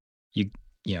you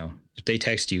know if they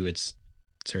text you, it's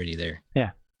already there.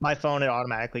 My phone, it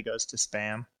automatically goes to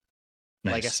spam,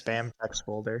 like a Nice. spam text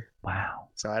folder. Wow.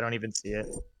 So I don't even see it.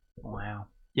 Wow.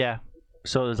 Yeah.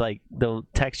 So it's like they'll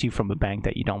text you from a bank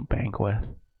that you don't bank with,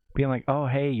 being like, "Oh,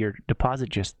 hey, your deposit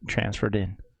just transferred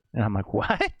in," and I'm like,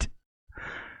 "What?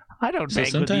 I don't So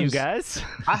bank with you sometimes- guys."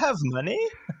 I have money?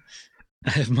 I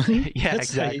have money. Yeah,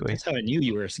 That's how exactly. that's how I knew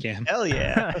you were a scam. Hell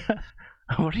yeah.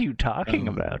 What are you talking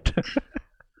about?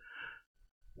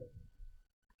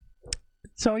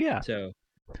 So yeah. So,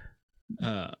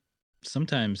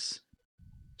 sometimes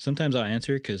I'll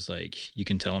answer because like you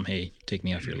can tell them, "Hey, take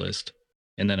me off your list,"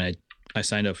 and then I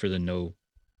signed up for the no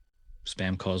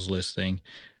spam calls list thing.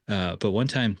 But one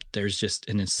time there's just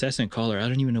an incessant caller. I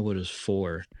don't even know what it was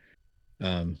for.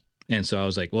 And so I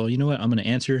was like, well, you know what? I'm going to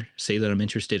answer, say that I'm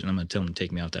interested, and I'm going to tell them to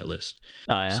take me off that list.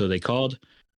 Oh, yeah. So they called.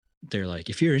 They're like,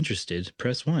 if you're interested,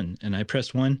 press 1. And I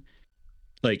pressed 1.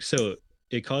 Like, so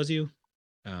it calls you,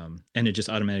 and it just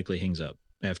automatically hangs up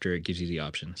after it gives you the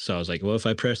option. So I was like, well, if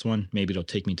I press 1, maybe it'll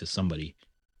take me to somebody.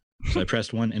 So I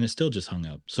pressed 1, and it still just hung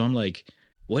up. So I'm like,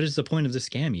 what is the point of the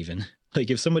scam even? Like,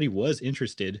 if somebody was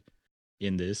interested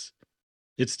in this,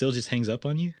 it still just hangs up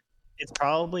on you? It's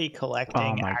probably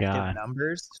collecting my active God.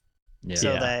 numbers Yeah.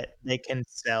 so that they can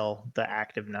sell the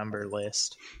active number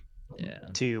list Yeah.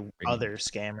 to other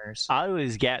scammers. I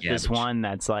always get Yeah, this but- one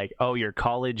that's like, oh, your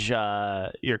college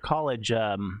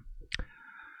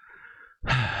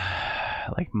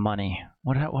like money.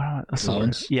 What's the word?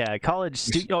 Loans? Yeah,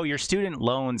 your student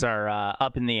loans are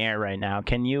up in the air right now.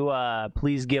 Can you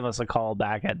please give us a call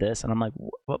back at this? And I'm like,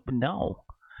 what? No.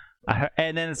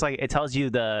 And then it's like it tells you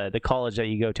the college that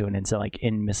you go to, and it's like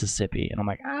in Mississippi, and I'm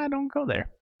like, don't go there.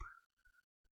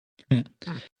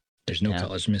 There's no Yeah.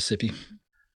 college in Mississippi.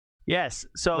 Yes.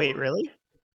 So Wait, really?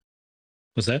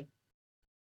 What's that?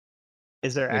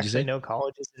 Is there What'd you actually say? no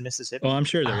colleges in Mississippi? Oh, I'm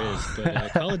sure there is,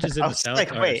 but colleges in I the was South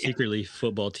like, are wait. secretly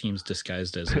football teams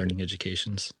disguised as learning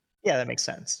educations. Yeah, that makes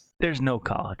sense. there's no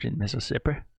college in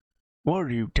Mississippi. What are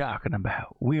you talking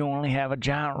about? We only have a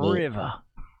giant Well, river.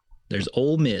 There's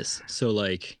Ole Miss. So,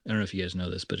 like, I don't know if you guys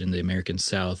know this, but in the American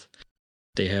South,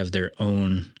 they have their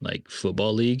own, like,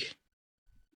 football league.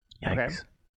 Yikes. Okay.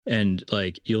 And,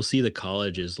 like, you'll see the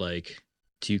college is, like,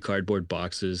 2 cardboard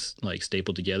boxes, like,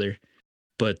 stapled together.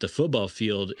 But the football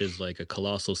field is, like, a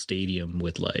colossal stadium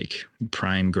with, like,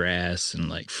 prime grass and,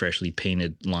 like, freshly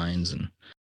painted lines. And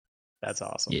That's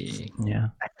awesome. yeah.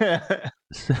 Yeah.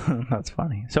 So, that's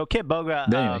funny. So Kit Boga,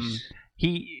 But anyways.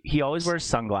 he always wears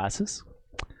sunglasses.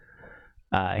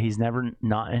 He's never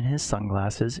not in his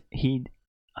sunglasses. He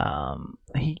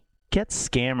gets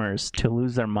scammers to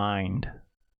lose their mind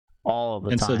all of the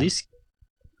And time. so these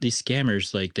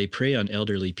scammers, like, they prey on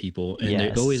elderly people, and they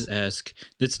Yes. always ask.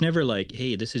 It's never like,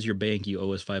 hey, this is your bank, you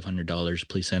owe us $500,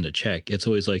 please send a check. It's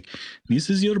always like, this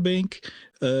is your bank,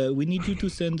 we need you to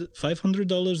send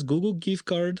 $500 Google gift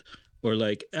card or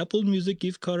like Apple Music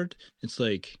gift card. It's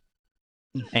like,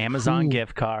 Amazon who-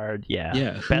 gift card, yeah.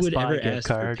 who Best would Buy ever gift ask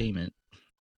for card. payment?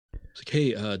 It's like,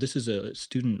 hey, this is a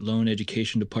student loan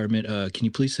education department, can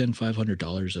you please send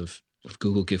 $500 of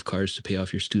Google gift cards to pay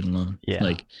off your student loan? Yeah.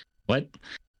 Like, what?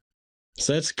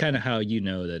 So that's kind of how you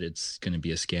know that it's going to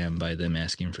be a scam by them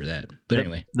asking for that. But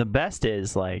anyway, The best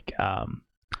is like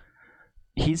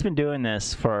he's been doing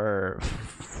this for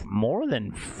more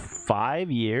than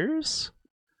 5 years.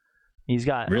 He's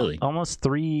got Really? almost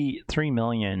 3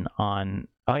 million on.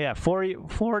 Oh yeah,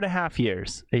 4.5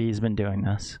 years he's been doing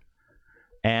this,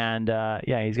 and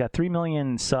he's got 3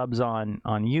 million subs on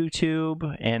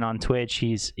YouTube, and on Twitch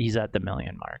he's at the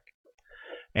million mark.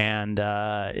 And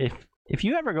if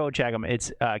you ever go check him,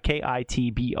 it's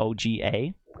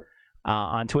Kitboga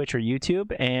on Twitch or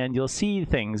YouTube, and you'll see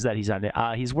things that he's on.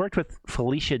 He's worked with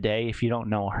Felicia Day. If you don't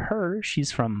know her,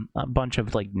 she's from a bunch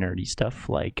of like nerdy stuff,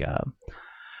 like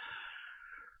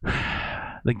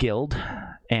the Guild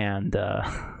and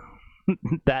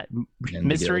that the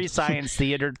Mystery Guild. Science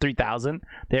Theater 3000.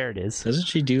 There it is. doesn't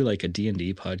she do like a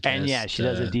D&D podcast? And yeah, she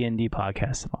does a D&D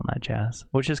podcast and all that jazz,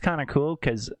 which is kind of cool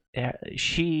because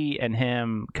she and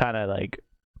him kind of like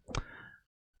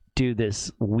do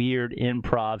this weird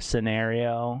improv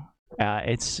scenario.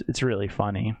 It's really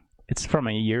funny. It's from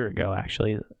a year ago,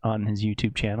 actually, on his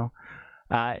YouTube channel.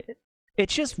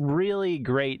 It's just really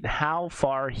great how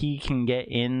far he can get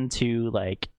into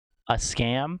like a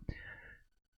scam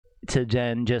to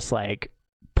then just like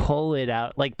pull it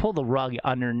out, like pull the rug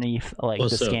underneath like Well,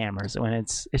 the so- scammers when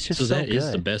it's just so that good.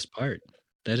 is the best part.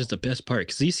 That is the best part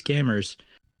because these scammers,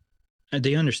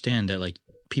 they understand that like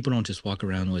people don't just walk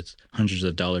around with hundreds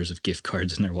of dollars of gift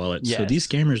cards in their wallet. So these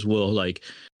Yes. scammers will like,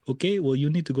 okay, well you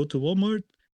need to go to Walmart,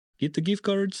 get the gift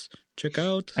cards, check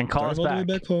out, And call drive us all the way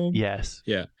back. back home. Yes.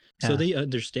 Yeah. So Yeah. they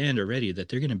understand already that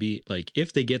they're going to be like,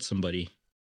 if they get somebody,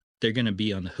 they're going to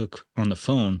be on the hook on the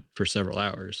phone for several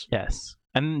hours. Yes.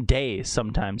 And days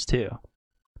sometimes too.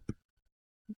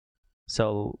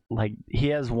 So like he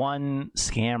has one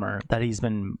scammer that he's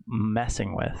been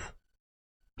messing with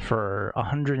for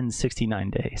 169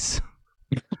 days.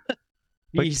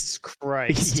 But- Jesus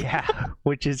Christ. Yeah,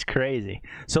 which is crazy.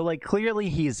 So like clearly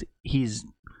he's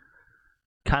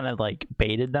kind of like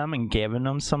baited them and given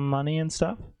them some money and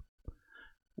stuff.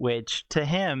 Which to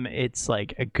him it's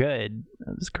like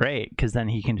it's great because then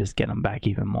he can just get them back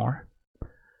even more.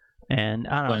 And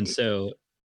I don't know. And so,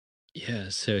 yeah,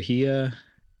 so he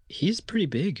he's pretty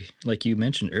big, like you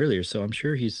mentioned earlier. So I'm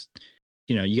sure he's,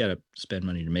 you got to spend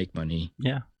money to make money.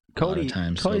 Yeah, a lot of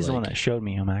times. Cody's so the one like, that showed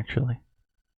me him actually.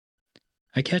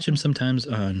 I catch him sometimes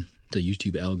on the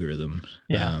YouTube algorithm.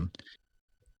 Yeah.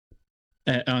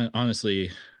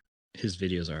 Honestly, his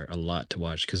videos are a lot to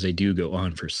watch because they do go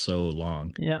on for so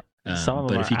long. Yeah. Some of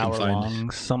them but are if you can hour find,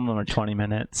 long. Some of them are 20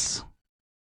 minutes.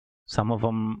 Some of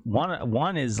them,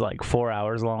 one is like 4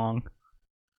 hours long.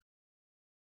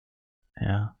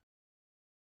 Yeah.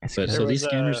 but so these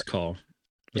scammers call.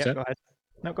 What's that? Go ahead.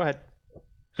 No, go ahead.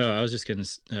 Oh, I was just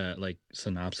gonna like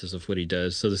synopsis of what he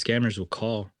does. So the scammers will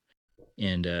call,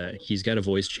 and he's got a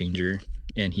voice changer,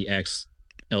 and he acts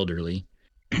elderly.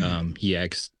 He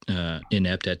acts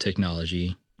inept at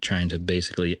technology, trying to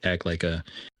basically act like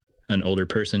an older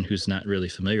person who's not really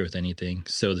familiar with anything.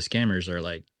 So the scammers are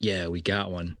like, "Yeah, we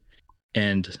got one,"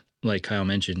 and like Kyle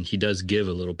mentioned, he does give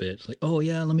a little bit, like, "Oh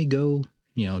yeah, let me go,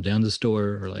 down to the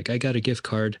store," or like, "I got a gift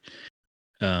card."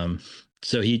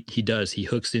 So he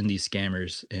hooks in these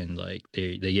scammers, and like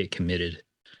they get committed.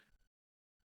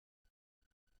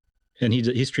 And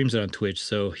he streams it on Twitch.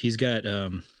 So he's got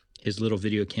his little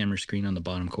video camera screen on the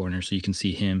bottom corner, so you can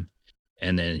see him,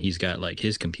 and then he's got like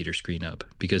his computer screen up,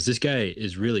 because this guy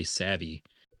is really savvy.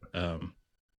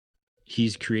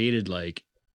 He's created like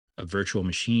a virtual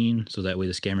machine, so that way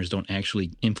the scammers don't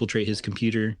actually infiltrate his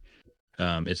computer.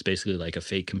 It's basically like a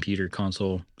fake computer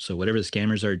console. So whatever the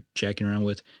scammers are jacking around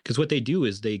with, because what they do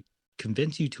is they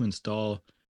convince you to install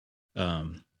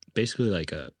basically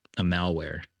like a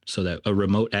malware, so that a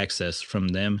remote access from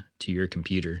them to your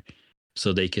computer,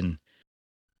 so they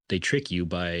trick you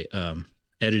by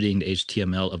editing the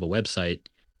HTML of a website,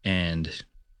 and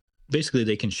basically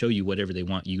they can show you whatever they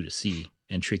want you to see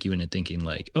and trick you into thinking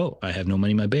like, oh, I have no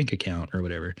money in my bank account or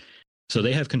whatever. So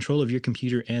they have control of your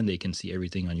computer, and they can see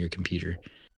everything on your computer.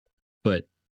 But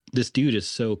this dude is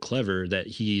so clever that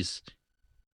he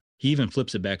even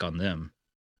flips it back on them.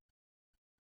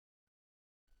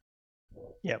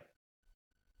 Yep.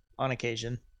 On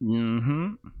occasion.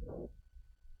 Mm-hmm.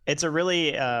 It's a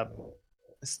really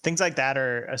things like that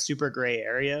are a super gray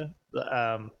area.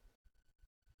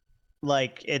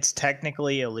 Like it's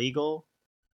technically illegal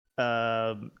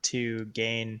to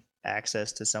gain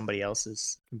access to somebody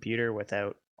else's computer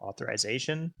without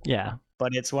authorization. Yeah.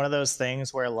 But it's one of those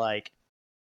things where like,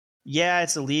 yeah,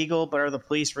 it's illegal, but are the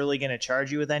police really going to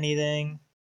charge you with anything?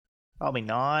 Probably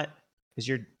not, because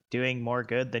you're doing more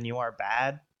good than you are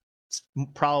bad. It's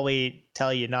probably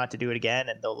tell you not to do it again,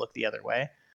 and they'll look the other way.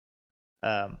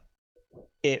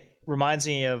 It reminds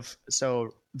me of,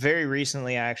 so very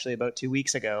recently, actually about 2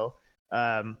 weeks ago,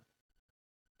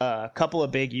 a couple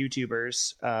of big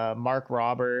YouTubers, Mark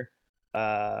Robber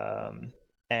and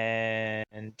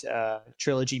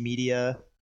Trilogy Media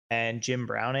and Jim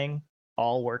Browning,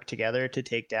 all worked together to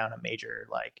take down a major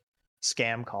like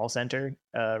scam call center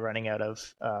running out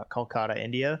of Kolkata,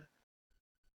 India,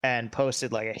 and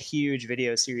posted like a huge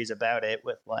video series about it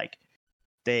with like,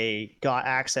 they got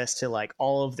access to like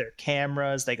all of their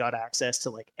cameras. They got access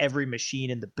to like every machine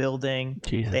in the building.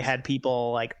 Jesus. They had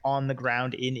people like on the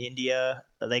ground in India.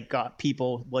 They got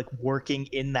people like working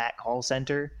in that call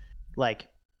center, like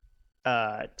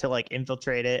to like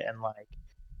infiltrate it and like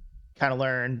kind of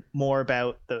learn more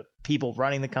about the people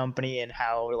running the company and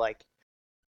how like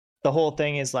the whole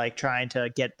thing is like trying to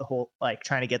get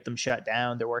them shut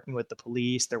down. They're working with the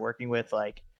police. They're working with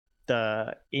like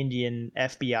the Indian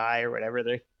FBI or whatever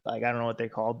they're like, I don't know what they're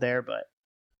called there, but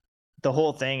the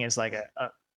whole thing is like a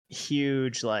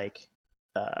huge like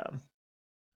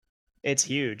it's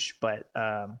huge, but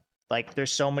like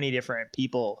there's so many different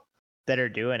people that are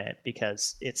doing it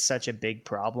because it's such a big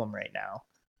problem right now.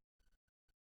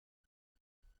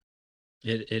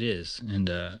 It is,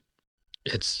 and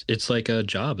it's like a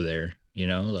job there,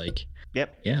 like,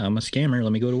 yep, yeah, I'm a scammer,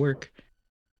 let me go to work.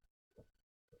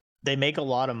 They make a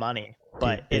lot of money,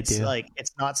 but it's like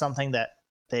it's not something that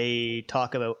they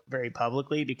talk about very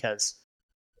publicly because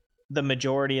the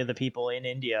majority of the people in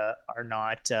India are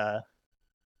not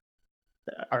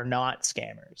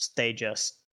scammers. They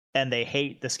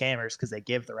hate the scammers because they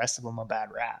give the rest of them a bad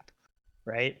rap,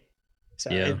 right? So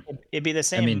yeah. It'd be the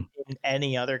same in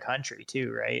any other country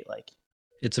too, right? Like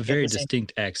it's a very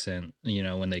distinct accent,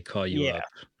 when they call you up.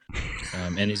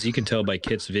 And as you can tell by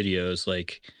Kit's videos,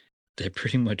 like they're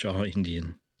pretty much all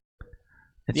Indian.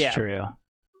 It's true.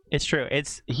 It's true.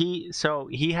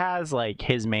 He has like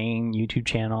his main YouTube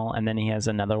channel, and then he has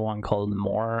another one called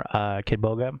More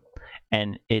Kidboga,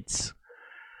 and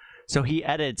so he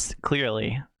edits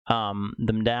clearly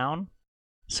them down.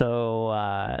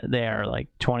 So they are like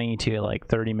 20 to like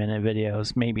 30-minute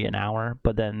videos, maybe an hour,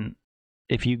 but then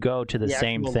if you go to the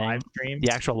same actual thing, live streams.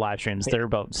 the actual live streams, they're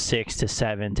about 6 to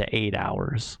 7 to 8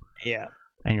 hours. Yeah.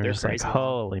 And you're They're just like, crazy long.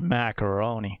 holy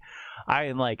macaroni.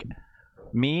 I like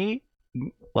me,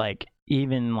 like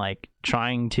even like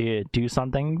trying to do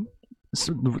something,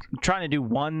 trying to do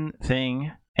one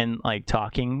thing and like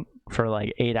talking for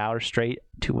like 8 hours straight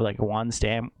to like one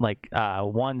scam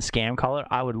caller,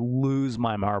 I would lose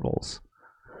my marbles.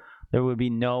 There would be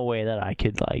no way that I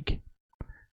could like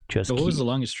just. So what was the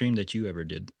longest stream that you ever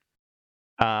did?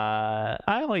 I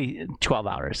only 12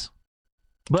 hours.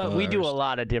 But 12 we do a hours.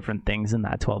 lot of different things in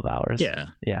that 12 hours. Yeah.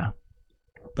 Yeah.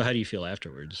 But how do you feel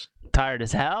afterwards? Tired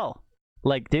as hell.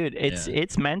 Like, dude,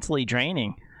 it's mentally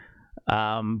draining.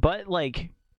 But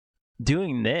like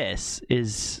doing this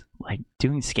is like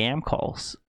doing scam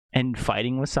calls and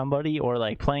fighting with somebody or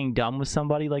like playing dumb with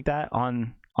somebody like that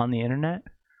on the internet.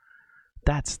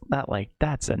 That's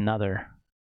another.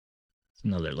 It's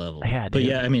another level. Yeah, but dude.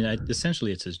 yeah, I mean,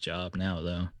 essentially it's his job now,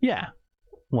 though. Yeah.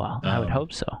 Well, I would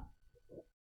hope so.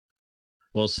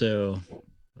 Well, so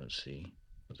let's see.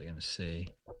 What was I gonna say?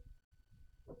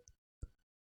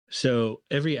 So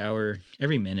every hour,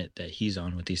 every minute that he's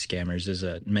on with these scammers is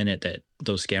a minute that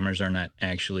those scammers are not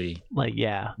actually Like,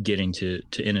 yeah. getting to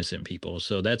innocent people.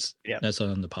 So that's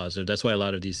on the positive. That's why a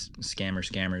lot of these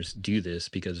scammers do this,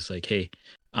 because it's like, hey,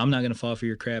 I'm not gonna fall for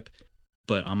your crap,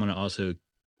 but I'm gonna also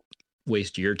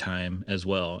waste your time as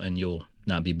well, and you'll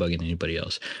not be bugging anybody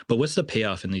else. But what's the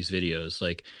payoff in these videos?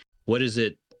 Like, what is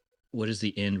it? What is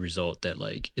the end result that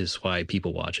like is why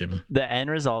people watch him? The end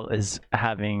result is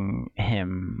having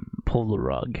him pull the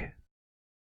rug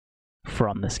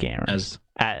from the scammers.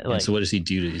 And so what does he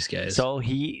do to these guys?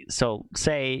 So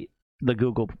say the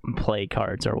Google Play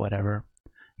cards or whatever,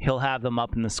 he'll have them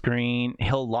up in the screen.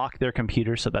 He'll lock their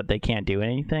computer so that they can't do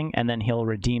anything, and then he'll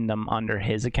redeem them under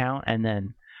his account. And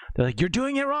then they're like, "You're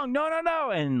doing it wrong! No, no, no!"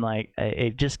 And like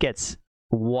it just gets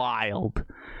wild.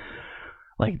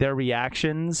 Like their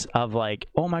reactions of like,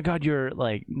 oh my god, you're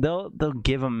like, they'll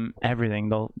give him everything.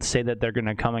 They'll say that they're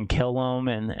gonna come and kill him,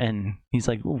 and he's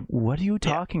like, what are you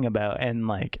talking about? And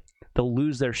like they'll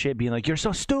lose their shit, being like, you're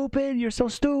so stupid,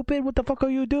 what the fuck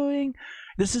are you doing?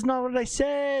 This is not what I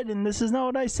said, and this is not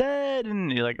what I said,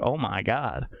 and you're like, oh my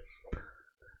god.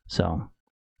 So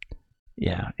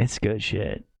yeah, it's good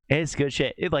shit.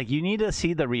 Like you need to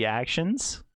see the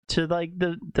reactions to like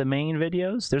the main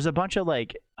videos. There's a bunch of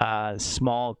like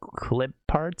small clip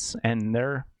parts, and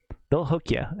they'll hook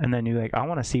you, and then you're like, I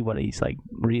want to see what he's like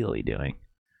really doing.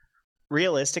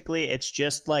 Realistically, it's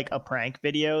just like a prank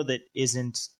video that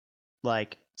isn't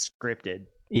like scripted.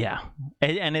 Yeah,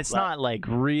 and it's not like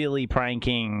really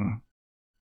pranking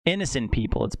innocent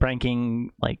people. It's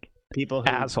pranking like people who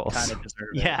assholes. kind of deserve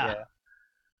it. Yeah.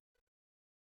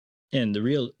 And the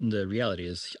reality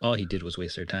is, all he did was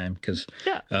waste their time, because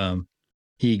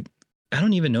I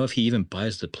don't even know if he even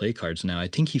buys the play cards now. I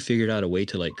think he figured out a way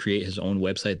to like create his own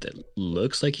website that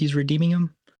looks like he's redeeming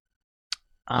them.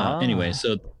 Anyway,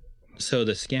 so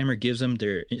the scammer gives him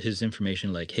his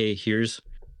information, like, hey, here's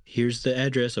the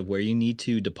address of where you need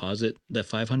to deposit that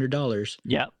 $500.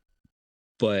 Yep.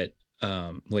 But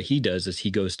what he does is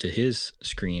he goes to his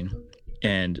screen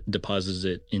and deposits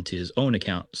it into his own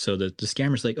account, so that the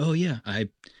scammer's like, oh yeah, I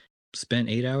spent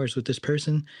 8 hours with this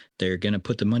person. They're going to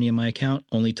put the money in my account,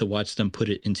 only to watch them put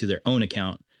it into their own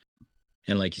account.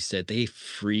 And like you said, they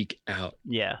freak out.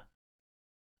 Yeah.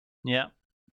 Yeah.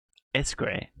 It's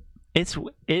great. It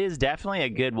is definitely a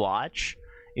good watch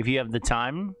if you have the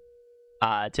time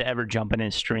to ever jump in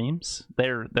his streams.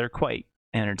 They're quite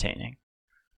entertaining.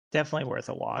 Definitely worth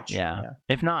a watch. Yeah.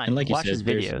 If not, and like watch you said,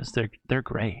 his videos. They're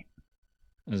great.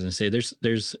 I was gonna say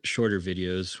there's shorter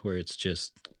videos where it's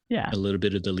just a little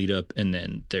bit of the lead up, and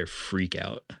then they're freak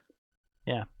out.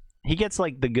 Yeah, he gets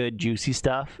like the good juicy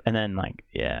stuff, and then like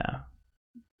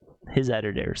his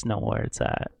editors know where it's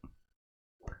at.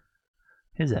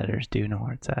 His editors do know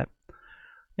where it's at.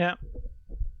 Yeah.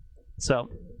 So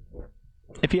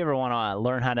if you ever want to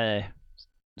learn how to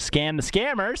scam the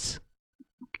scammers,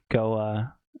 go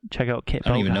check out Kit. I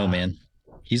don't even know, man.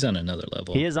 He's on another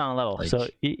level. He is on a level, like, so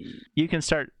you can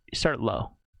start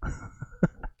low.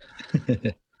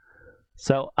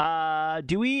 So,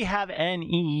 do we have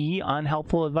any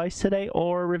unhelpful advice today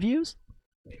or reviews?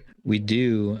 We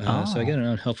do. So I got an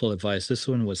unhelpful advice. This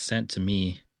one was sent to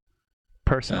me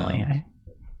personally.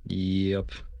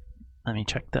 Yep. Let me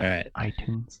check the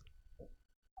iTunes.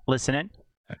 Listening.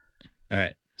 All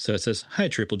right. So it says, "Hi,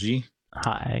 Triple G.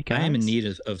 Hi, guys. I am in need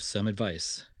of some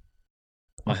advice.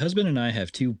 My husband and I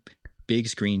have two big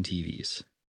screen TVs.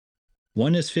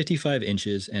 One is 55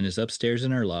 inches and is upstairs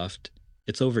in our loft.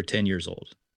 It's over 10 years old.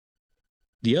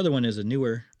 The other one is a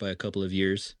newer by a couple of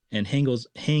years and hangs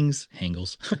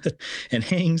and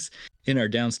hangs in our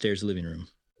downstairs living room.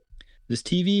 This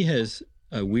TV has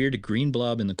a weird green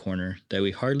blob in the corner that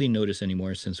we hardly notice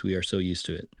anymore since we are so used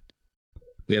to it.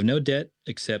 We have no debt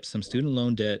except some student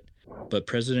loan debt, but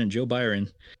President Joe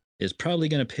Biden is probably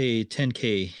going to pay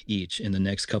 $10,000 each in the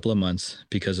next couple of months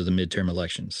because of the midterm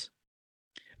elections.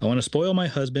 I want to spoil my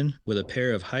husband with a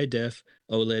pair of high-def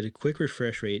OLED quick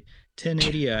refresh rate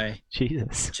 1080i.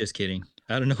 Jesus. Just kidding.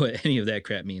 I don't know what any of that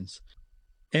crap means.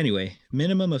 Anyway,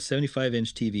 minimum of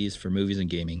 75-inch TVs for movies and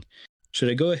gaming. Should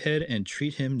I go ahead and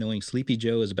treat him knowing Sleepy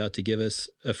Joe is about to give us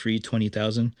a free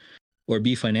 $20,000, or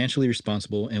be financially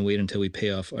responsible and wait until we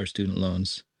pay off our student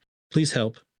loans? Please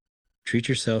help. Treat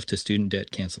yourself to student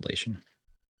debt cancellation.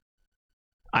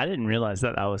 I didn't realize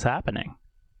that was happening.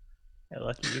 Yeah,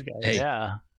 lucky you guys. Hey.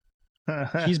 Yeah.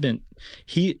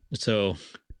 So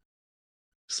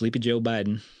Sleepy Joe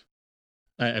Biden.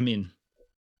 I mean,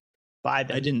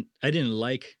 Biden. I didn't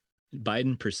like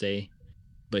Biden per se,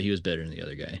 but he was better than the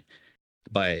other guy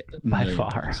by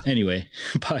far. times. Anyway,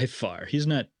 by far, he's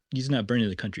not burning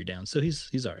the country down, so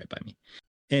he's all right by me.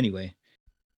 Anyway,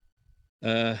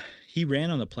 he ran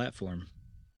on the platform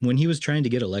when he was trying to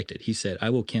get elected. He said, "I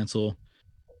will cancel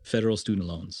federal student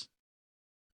loans."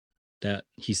 That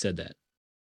he said that.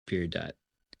 Period. Dot.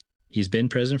 He's been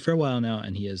president for a while now,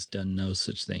 and he has done no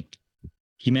such thing.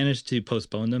 He managed to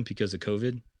postpone them because of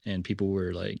COVID, and people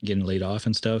were like getting laid off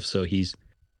and stuff. So he's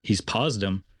paused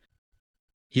them.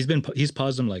 He's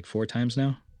paused them like 4 times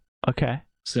now. Okay.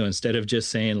 So instead of just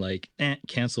saying like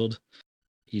canceled,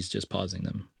 he's just pausing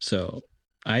them. So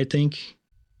I think,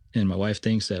 and my wife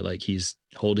thinks, that like he's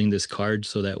holding this card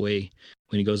so that way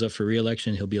when he goes up for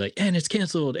re-election, he'll be like, "And it's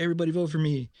canceled. Everybody vote for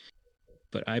me."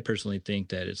 But I personally think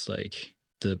that it's like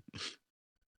the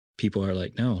people are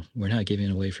like, "No, we're not giving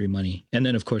away free money." And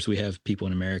then of course we have people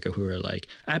in America who are like,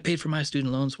 "I paid for my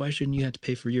student loans. Why shouldn't you have to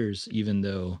pay for yours?" Even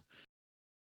though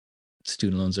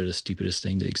student loans are the stupidest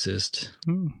thing to exist.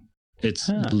 It's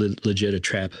legit a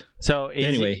trap. So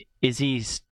anyway, is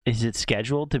it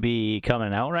scheduled to be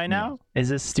coming out right now? Is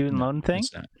this student loan thing?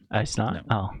 It's not. It's not. No.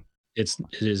 Oh, It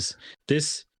is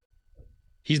this.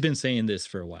 He's been saying this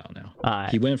for a while now.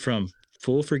 He went from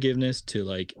full forgiveness to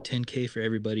like $10,000 for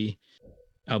everybody.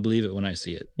 I'll believe it when I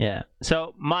see it. Yeah.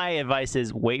 So my advice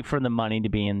is wait for the money to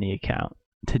be in the account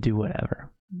to do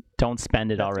whatever. Don't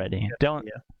spend it already. Don't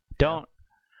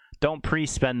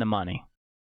pre-spend the money.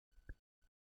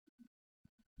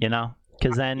 You know,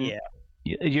 because then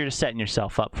you're just setting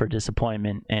yourself up for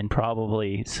disappointment and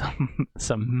probably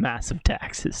some massive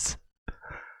taxes.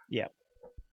 Yeah.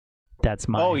 That's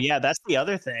my. Oh yeah, that's the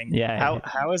other thing. Yeah.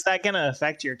 How is that going to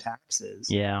affect your taxes?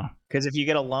 Yeah. Because if you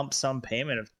get a lump sum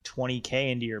payment of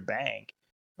 $20,000 into your bank,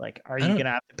 like, are you going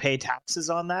to have to pay taxes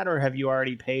on that, or have you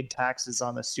already paid taxes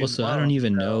on the student loan? I don't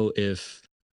even know if.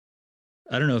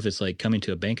 I don't know if it's like coming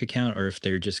to a bank account or if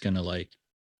they're just going to like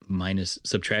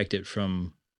subtract it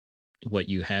from what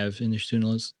you have in your student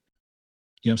loans.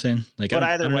 You know what I'm saying? Like, but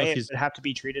either way, it would have to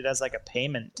be treated as like a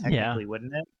payment, technically,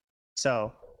 wouldn't it?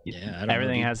 So yeah,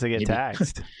 everything has to get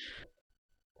taxed.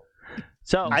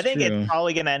 So I think it's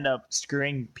probably going to end up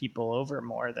screwing people over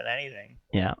more than anything.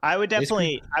 Yeah, I would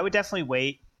definitely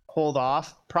wait, hold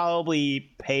off,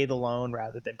 probably pay the loan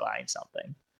rather than buying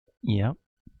something. Yep.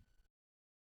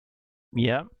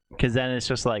 Because then it's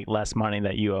just like less money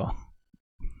that you owe.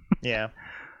 Yeah.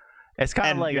 It's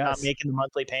kind of like you're not making the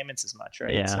monthly payments as much,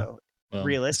 right? Yeah. So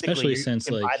realistically, you can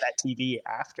buy that TV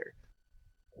after.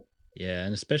 Yeah,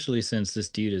 and especially since this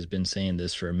dude has been saying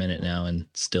this for a minute now and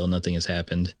still nothing has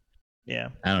happened. Yeah.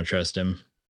 I don't trust him.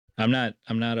 I'm not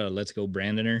a let's go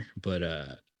Brandoner, but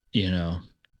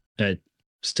I'm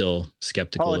still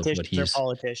skeptical of what he's. Are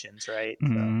politicians, right?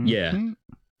 Mm-hmm. So.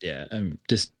 Yeah. I'm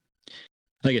just,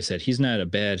 like I said, he's not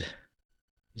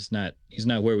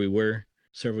where we were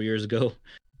several years ago,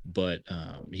 but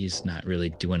he's not really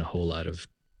doing a whole lot of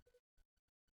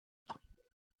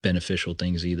beneficial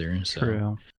things either.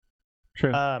 So.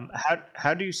 True.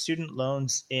 How do student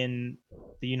loans in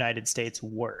the United States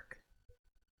work?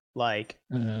 Like,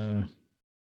 because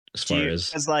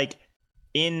like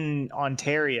in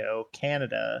Ontario,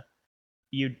 Canada,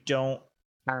 you don't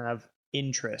have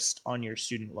interest on your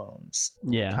student loans.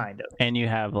 Yeah, kind of. And you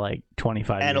have like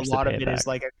 25 and years a lot to of pay it back. is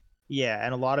like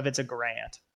and a lot of it's a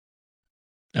grant.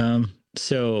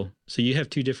 So you have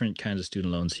 2 different kinds of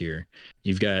student loans here.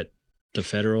 You've got the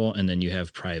federal, and then you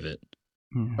have private.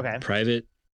 Okay. Private,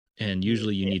 and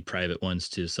usually you need private ones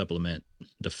to supplement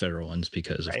the federal ones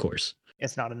because, of course,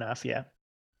 it's not enough. Yeah.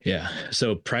 Yeah.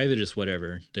 So private is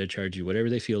whatever. They charge you whatever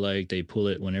they feel like. They pull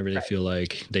it whenever they feel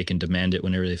like. They can demand it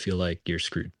whenever they feel like. You're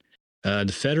screwed.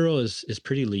 The federal is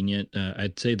pretty lenient.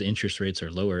 I'd say the interest rates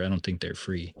are lower. I don't think they're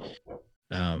free,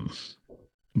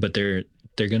 but they're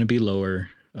going to be lower,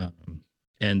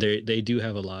 and they do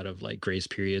have a lot of like grace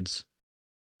periods.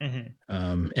 And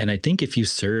I think if you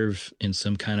serve in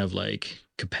some kind of like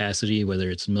capacity, whether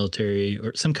it's military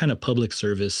or some kind of public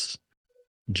service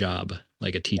job,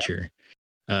 like a teacher,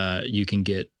 you can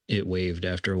get it waived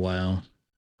after a while.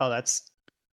 Oh, that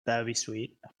would be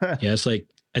sweet. Yeah, it's like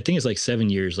I think it's like 7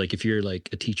 years. Like if you're like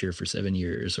a teacher for 7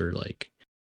 years or like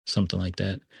something like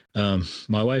that.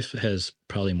 My wife has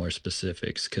probably more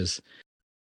specifics because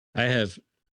I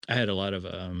had a lot of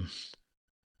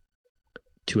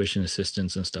tuition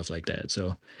assistance and stuff like that.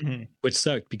 So which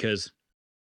sucked because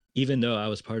even though I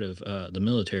was part of the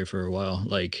military for a while,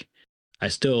 like I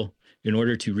still, in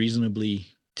order to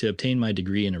obtain my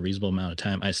degree in a reasonable amount of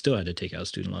time, I still had to take out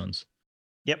student loans.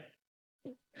 Yep.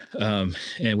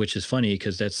 And which is funny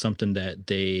because that's something that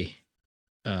they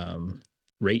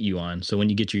rate you on. So when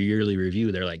you get your yearly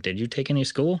review, they're like, "Did you take any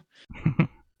school?"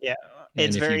 Yeah,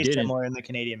 it's very similar in the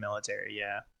Canadian military.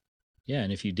 Yeah. Yeah,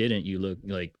 and if you didn't, you look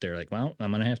like they're like, "Well,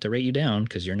 I'm gonna have to rate you down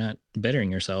because you're not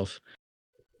bettering yourself."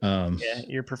 Yeah,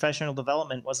 your professional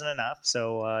development wasn't enough,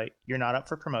 so you're not up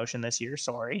for promotion this year.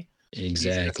 Sorry.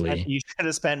 Exactly. You should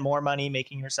have spent more money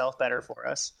making yourself better for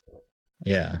us.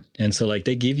 Yeah, and so like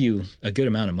they give you a good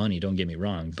amount of money. Don't get me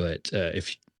wrong, but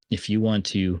if you want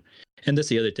to, and that's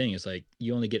the other thing is like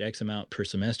you only get X amount per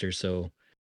semester. So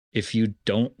if you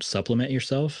don't supplement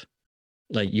yourself,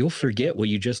 like you'll forget what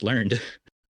you just learned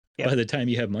by the time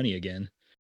you have money again.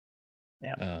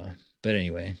 Yeah. But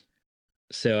anyway,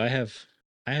 so I have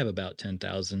about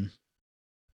 10,000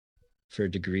 for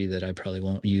a degree that I probably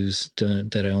won't use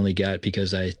that I only got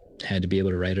because I had to be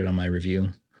able to write it on my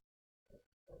review.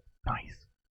 Nice.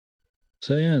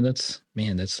 So yeah, that's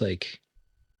like,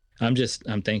 I'm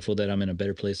thankful that I'm in a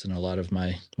better place than a lot of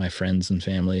my friends and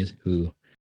family who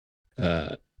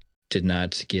did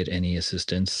not get any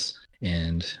assistance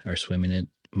and are swimming it.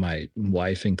 My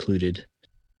wife included,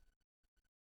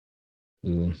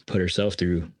 who put herself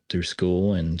through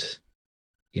school, and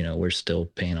we're still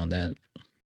paying on that.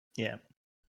 Yeah.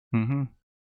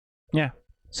 Yeah.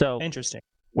 So interesting.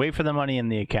 Wait for the money in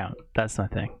the account. That's my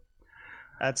thing.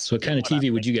 That's what kind of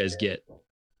TV would you guys get?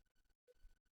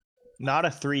 Not a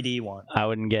 3D one. I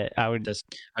wouldn't get. Are those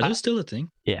still a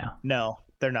thing? Yeah. No,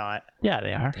 they're not. Yeah,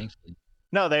 they are. Thankfully.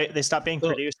 No, they stopped being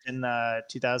produced in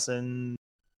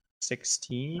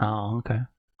 2016. Oh, okay.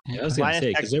 Yeah, I was gonna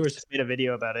say because there was made a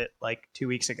video about it like 2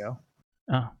 weeks ago.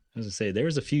 Oh, I was gonna say there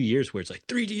was a few years where it's like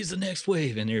 3D is the next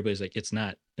wave, and everybody's like, it's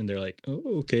not, and they're like,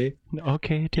 oh, okay,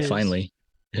 it is. Finally,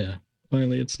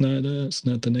 it's not. It's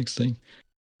not the next thing.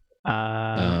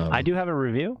 I do have a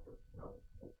review.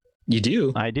 You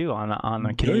do? I do on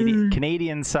the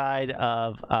Canadian side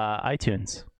of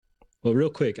iTunes. Well, real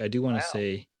quick, I do want to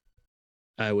say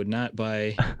I would not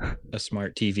buy a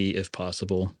smart TV if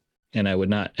possible, and I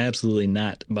would absolutely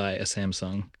not buy a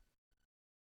Samsung.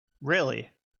 Really?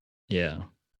 Yeah.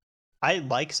 I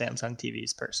like Samsung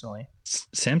TVs personally.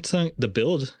 Samsung, the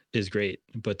build is great,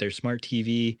 but their smart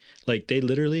TV, like they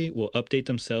literally will update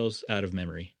themselves out of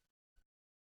memory.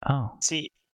 Oh.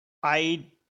 See, I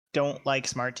don't like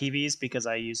smart TVs because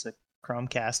I use a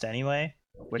Chromecast anyway,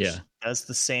 which does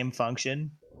the same function,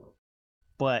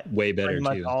 but way better pretty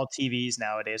much too. all TVs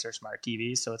nowadays are smart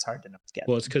TVs, so it's hard to get.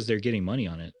 Well, it's because they're getting money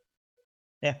on it.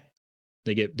 Yeah.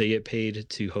 They get paid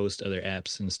to host other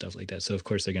apps and stuff like that. So of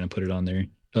course they're going to put it on there.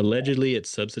 Allegedly, it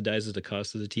subsidizes the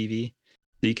cost of the TV.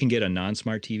 So you can get a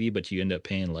non-smart TV, but you end up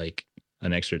paying like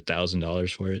an extra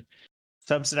 $1,000 for it.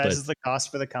 Subsidizes the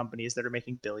cost for the companies that are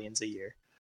making billions a year.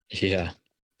 Yeah,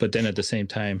 but then at the same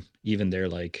time, even they're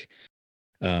like,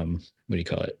 what do you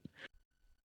call it?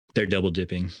 They're double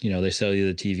dipping. They sell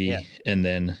you the TV and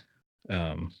then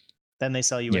they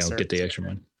sell you a service. Get the extra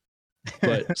one.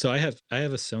 But so I have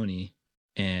a Sony,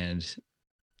 and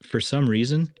for some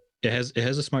reason it has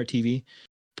a smart TV,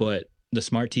 but the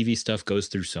smart TV stuff goes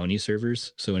through Sony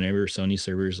servers. So whenever Sony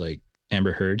servers like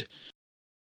Amber Heard,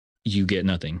 you get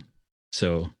nothing.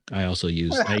 So I also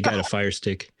I got a Fire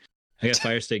Stick. I got a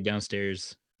Fire Stick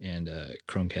downstairs and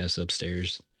Chromecast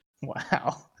upstairs.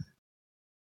 Wow.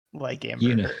 Like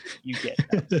Amber Heard, you get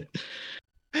nothing.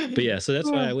 But yeah, so that's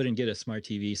why I wouldn't get a smart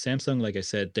TV. Samsung, like I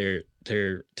said, their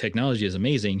technology is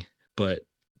amazing, but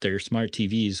their smart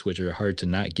TVs, which are hard to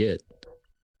not get,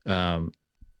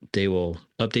 they will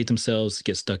update themselves,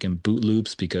 get stuck in boot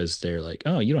loops because they're like,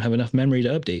 oh, you don't have enough memory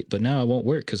to update, but now it won't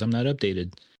work because I'm not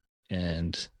updated.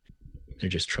 And they're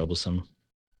just troublesome.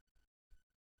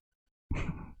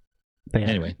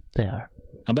 Anyway, they are.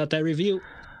 How about that review?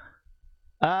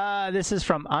 This is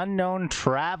from Unknown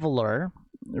Traveler.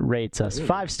 Rates us Ooh.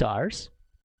 5 stars.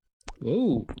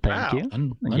 Whoa. Thank Wow. you.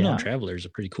 Unknown Yeah. Traveler is a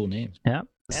pretty cool name. Yeah.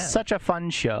 Yeah. Such a fun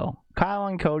show. Kyle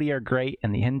and Cody are great,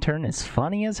 and the intern is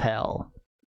funny as hell.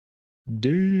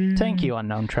 Dude. Thank you,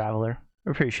 Unknown Traveler.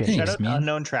 Appreciate Thanks, Shout out to man.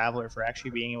 Unknown Traveler for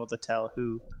actually being able to tell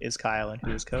who is Kyle and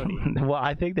who is Cody. it. Well,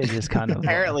 I think they just kind of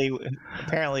apparently,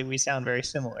 we sound very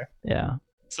similar. yeah.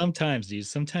 Sometimes, dude.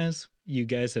 Sometimes you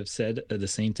guys have said the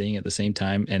same thing at the same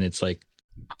time, and it's like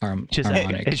Just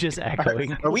harmonic. it's just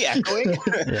echoing. Are we echoing?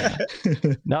 Yeah.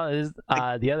 No, it is,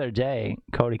 the other day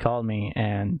Cody called me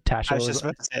and Tasha I was just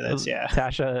about to say this. Yeah.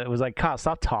 Tasha was like, Kyle,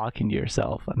 stop talking to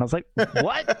yourself. And I was like,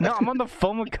 what? No, I'm on the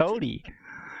phone with Cody.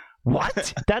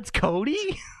 What? That's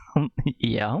Cody?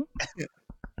 Yeah.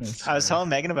 I was telling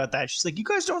Megan about that. She's like, "You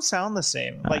guys don't sound the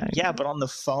same." I'm like, yeah, but on the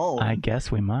phone, I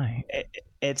guess we might.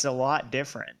 it's a lot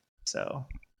different. So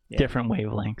yeah, Different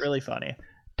wavelengths. really funny.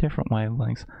 Different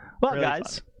wavelengths. Well, Really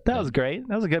guys, fun. that was great.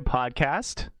 That was a good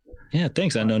podcast. Yeah,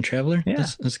 thanks, Unknown Traveler. Yeah.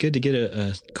 That's good to get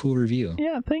a cool review.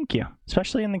 Yeah, thank you.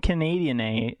 Especially in the Canadian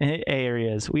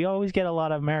areas. We always get a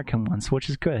lot of American ones, which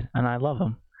is good, and I love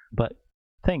them. But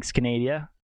thanks, Canada.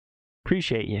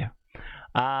 Appreciate you.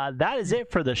 That is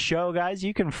it for the show, guys.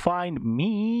 You can find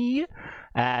me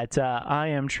at I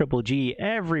am Triple G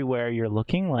everywhere you're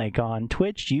looking, like on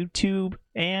Twitch, YouTube,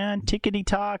 and Tickety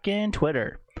Talk and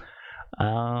Twitter.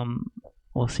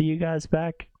 We'll see you guys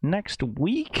back next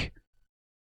week.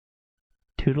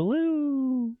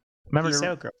 Toodaloo. Remember Peace to,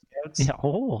 out, Girl Scouts.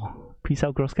 Yeah, peace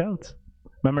out, Girl Scouts.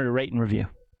 Remember to rate and review.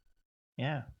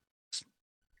 Yeah.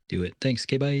 Do it. Thanks.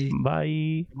 Okay, bye.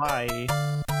 Bye.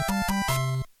 Bye.